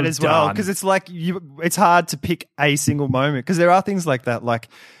say Well that as well. done. Because it's like it's hard to pick a single moment. Because there are things like that. Like,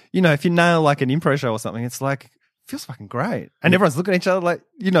 if you nail like an improv show or something, it's like feels fucking great, and everyone's looking at each other like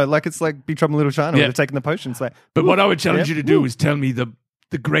like it's like Big Trouble in Little China. Yeah. Where they're taking the potions. Like, But what I would challenge Yeah. you to do is tell me the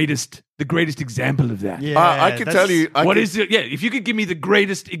greatest example of that. yeah, I can tell you. What is it? Yeah, if you could give me the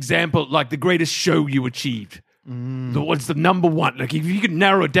greatest example, like the greatest show you achieved, what's the number one? Like, if you could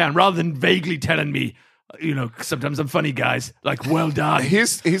narrow it down rather than vaguely telling me, sometimes I'm funny, guys. Like, well done.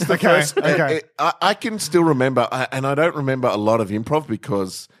 Here's the first. okay. I can still remember, and I don't remember a lot of improv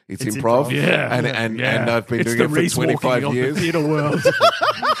because it's improv. improv. Yeah, and I've been It's doing the it for race 25 walking of years. the theater world.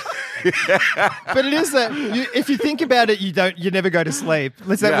 But it is that if you think about it, you never go to sleep.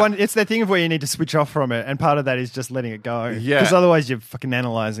 It's that Yeah. one. It's that thing of where you need to switch off from it, and part of that is just letting it go. Yeah. because otherwise you're fucking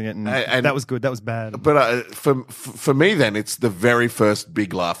analyzing it, and And- that was good, that was bad. But for me, then it's the very first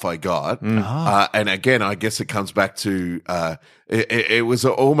big laugh I got, and again, I guess it comes back to it was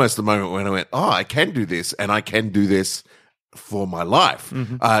almost the moment when I went, "Oh, I can do this, and I can do this for my life."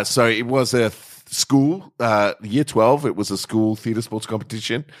 So it was a school, year 12. It was a school theatre sports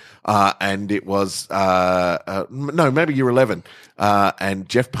competition, and it was no, maybe year 11. And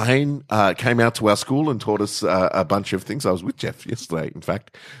Jeff Payne came out to our school and taught us a bunch of things. I was with Jeff yesterday, in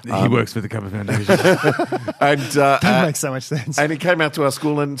fact. He works for the Cover Foundation. And That makes so much sense. and he came out to our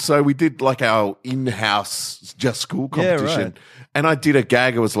school, and so we did like our in-house just school Yeah, competition. right. And I did a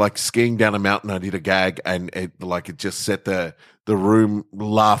gag. It was like skiing down a mountain. I did a gag, and it just set the room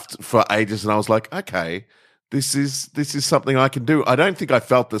laughed for ages. And I was like, okay, this is something I can do. I don't think I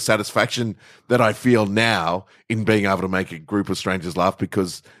felt the satisfaction that I feel now in being able to make a group of strangers laugh,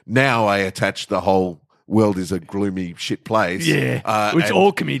 because now I attach the whole world is a gloomy shit place. Yeah, which and-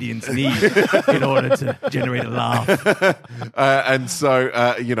 all comedians need in order to generate a laugh. and so,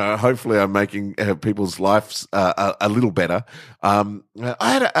 hopefully I'm making people's lives a little better. I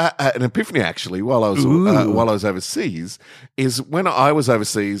had an epiphany actually while I was overseas. Is when I was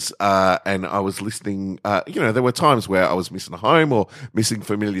overseas and I was listening. There were times where I was missing home or missing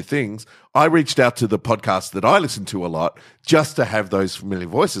familiar things. I reached out to the podcast that I listen to a lot just to have those familiar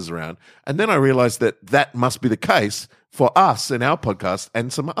voices around, and then I realized that must be the case for us and our podcast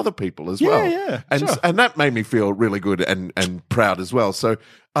and some other people as well. Yeah, and sure. and that made me feel really good and proud as well. So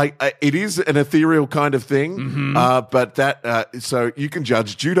it is an ethereal kind of thing, but that so you can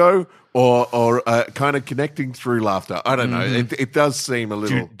judge judo or kind of connecting through laughter. I don't know. It does seem a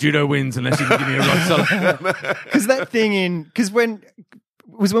little. Judo wins unless you can give me a rock solid. Because that thing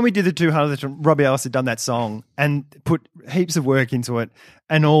when we did the 200, Robbie Ellis had done that song and put heaps of work into it,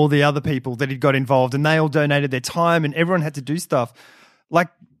 and all the other people that he'd got involved, and they all donated their time, and everyone had to do stuff. Like,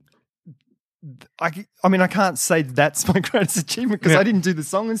 I mean, I can't say that's my greatest achievement because I didn't do the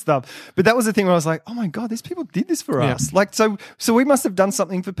song and stuff. But that was the thing where I was like, oh my God, these people did this for us. Like, so we must have done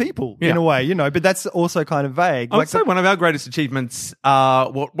something for people in a way, but that's also kind of vague. I would say one of our greatest achievements,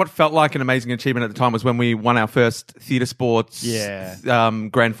 what felt like an amazing achievement at the time, was when we won our first theatre sports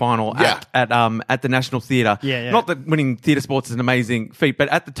grand final at the National Theatre. Yeah. Not that winning theatre sports is an amazing feat, but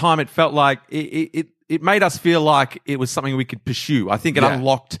at the time it felt like it made us feel like it was something we could pursue. I think it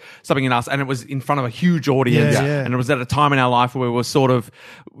unlocked something in us, and it was in front of a huge audience. Yeah. And it was at a time in our life where we were sort of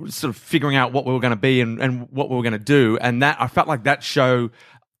figuring out what we were going to be and what we were going to do. And that I felt like that show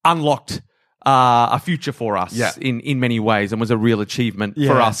unlocked a future for us in many ways, and was a real achievement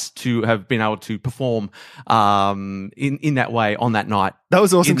for us to have been able to perform in that way on that night. That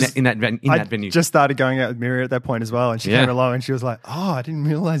was awesome. in that venue. Just started going out with Miriam at that point as well, and she Yeah. came along and she was like, "Oh, I didn't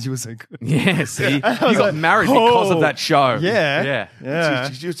realize you were so good." Yeah, see, you was got like, married because of that show. Yeah.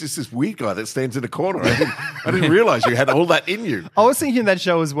 She was just this weird guy that stands in a corner. I didn't realize you had all that in you. I was thinking that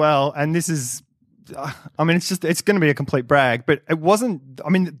show as well, and this is, it's going to be a complete brag, but it wasn't. I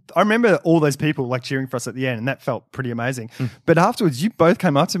mean, I remember all those people like cheering for us at the end, and that felt pretty amazing. But afterwards, you both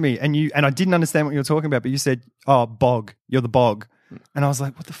came up to me, and I didn't understand what you were talking about, but you said, "Oh, Bog, you're the Bog," and I was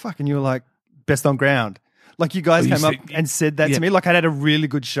like, "What the fuck?" And you were like, "Best on ground." Like you guys Oh, you came up said- and said that yeah. to me. Like I had a really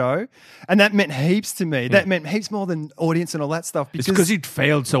good show, and that meant heaps to me. That meant heaps more than audience and all that stuff. It's because you'd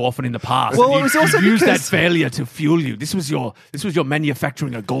failed so often in the past. Well, You- it was also you used that because- failure to fuel you. This was your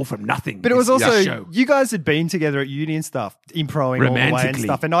manufacturing a goal from nothing. But it was This also show. you guys had been together at uni and stuff, improing all the way and Romantically.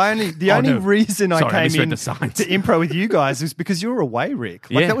 stuff. And the Oh, only no. reason Sorry, I I misread came in the signs. to impro with you guys was because you were away, Rick.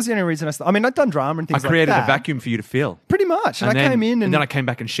 Like Yeah. that was the only reason I mean, I'd done drama and I things created like that. a vacuum for you to fill. Pretty much. And I then, came in and then I came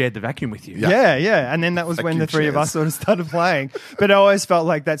back and shared the vacuum with you. Yeah. And then that was when the Vacuum three of chairs. us sort of started playing. But I always felt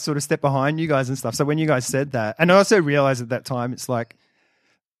like that sort of step behind you guys and stuff. So when you guys said that, and I also realized at that time, it's like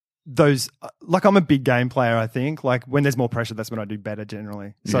those, like I'm a big game player, I think. Like when there's more pressure, that's when I do better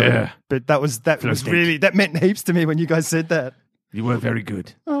generally. So, Yeah. but that was Fantastic. really, that meant heaps to me when you guys said that. You were very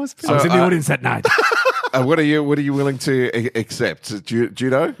good. Oh, it was I was in the uh, audience that night. What are you willing to accept?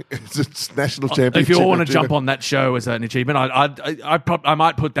 Judo? It's national championship. If you all want to of judo? jump on that show as an achievement, I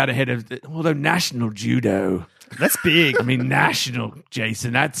might put that ahead of although national judo. That's big. I mean, national,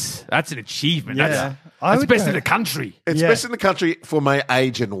 Jason. That's an achievement. Yeah. That's, I that's would best go- in the country. It's Yeah. best in the country for my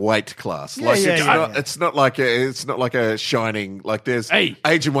age and weight class. Yeah, Like yeah, it's yeah, not. yeah. It's not like a shining. Like there's Hey.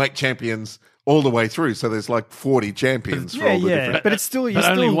 age and weight champions all the way through. So there's like 40 champions for Yeah, all the yeah. different. But it's still, But you're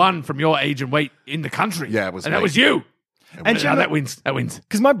only still, one from your age and weight in the country. Yeah, it was and that me. was you. And Yeah, you know- that wins. That wins.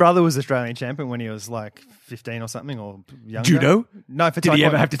 because my brother was Australian champion when he was like 15 or something or younger. Judo? No, for Did he Taekwondo.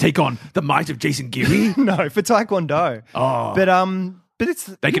 ever have to take on the might of Jason Geary? No, for Taekwondo. Oh. But it's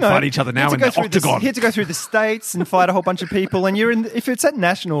They can fight each other now in the octagon. He had to go through the states and fight a whole bunch of people. And if it's at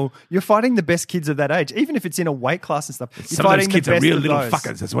national, you're fighting the best kids of that age, even if it's in a weight class and stuff. You're Some of fighting those kids the are best real of little those.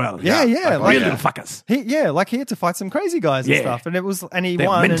 fuckers as well. Yeah, yeah, Like like- real little fuckers. He had to fight some crazy guys and Yeah. stuff, and he They're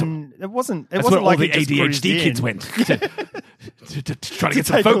won. mental. And it wasn't. It That's wasn't where all like the he just cruised ADHD in kids went to try to get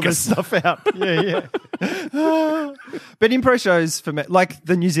some take all this focus. stuff out. Yeah. But impro shows for me, like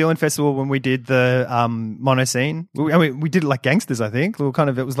the New Zealand festival when we did the mono scene. We did it like gangsters. I think we were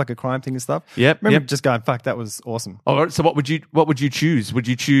it was like a crime thing and stuff. Yep, Remember yep. just going, fuck, that was awesome. All right, so what would you choose? Would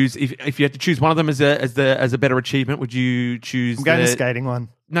you choose if you had to choose one of them as a better achievement? Would you choose? I'm going to the skating one.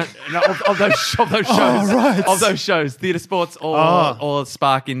 No, of those shows. right. Of those shows, theatre sports or Oh. or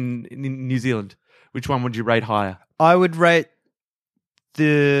Spark in New Zealand. Which one would you rate higher? I would rate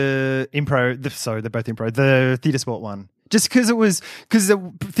the impro. They're both impro. The theatre sport one. Just because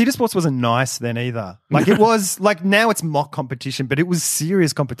theatre sports wasn't nice then either. Like it was like now it's mock competition, but it was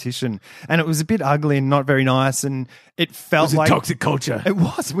serious competition, and it was a bit ugly and not very nice, and it It felt was a like toxic culture. it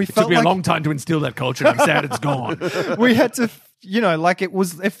was. We It felt took me like a long time to instill that culture, and I'm sad it's gone. we had to, like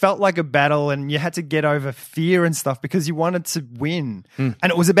it felt like a battle, and you had to get over fear and stuff because you wanted to win. And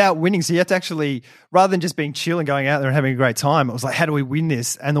it was about winning. So you had to actually, rather than just being chill and going out there and having a great time, it was like, how do we win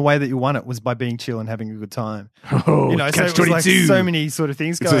this? And the way that you won it was by being chill and having a good time. Oh, So it was like catch-22. so many sort of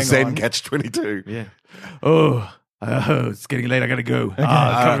things It's going a Zen on. catch 22. Yeah. Oh, it's getting late. I got to go.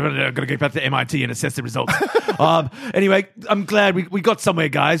 I've got to get back to MIT and assess the results. Anyway, I'm glad we got somewhere,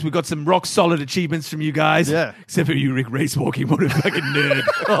 guys. We got some rock solid achievements from you guys. Yeah. Except for you, Rick, race walking. What a fucking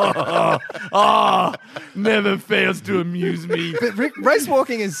nerd. Never fails to amuse me. But race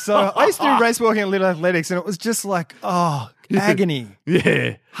walking is so. I used to do race walking at Little Athletics, and it was just like, agony,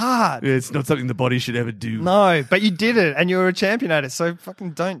 Yeah. hard. Yeah, it's not something the body should ever do. No, but you did it, and you were a champion at it. So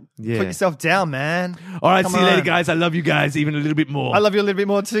fucking don't Yeah. put yourself down, man. All right, Come see you later, on. guys. I love you guys even a little bit more. I love you a little bit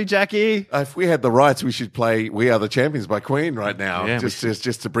more too, Jackie. If we had the rights, we should play "We Are the Champions" by Queen right now, Yeah, we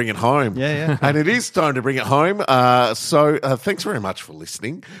just to bring it home. Yeah. And it is time to bring it home. So thanks very much for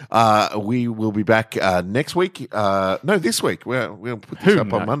listening. We will be back next week. No, this week. We'll put this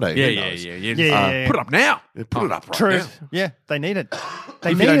up on Monday. Yeah, Who yeah, knows? yeah, Yeah. Put it up now. Put it up right True. now. Yeah, they need it.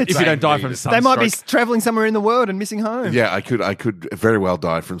 They If need you, don't, it. if you don't die from They sunstroke. They might be traveling somewhere in the world and missing home. Yeah, I could very well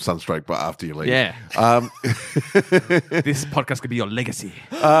die from sunstroke, but after you leave. Yeah. This podcast could be your legacy.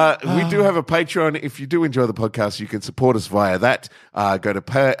 We do have a Patreon. If you do enjoy the podcast, you can support us via that. Go to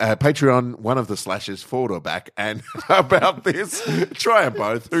Patreon, one of the slashes, forward or back. And how about this? Try them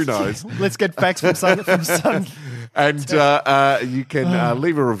both. Who knows? Let's get facts from Sun. And you can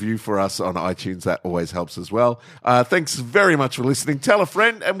leave a review for us on iTunes. That always helps as well. Thanks very much for listening. Tell a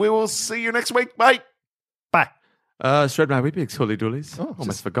friend, and we will see you next week. Bye. Bye. Shred my Weet-Bix, Holy Doolies.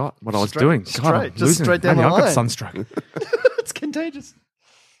 Almost forgot what I was straight- doing. straight- God, I'm just losing it. straight down Maybe the I've got line. sunstroke. It's contagious.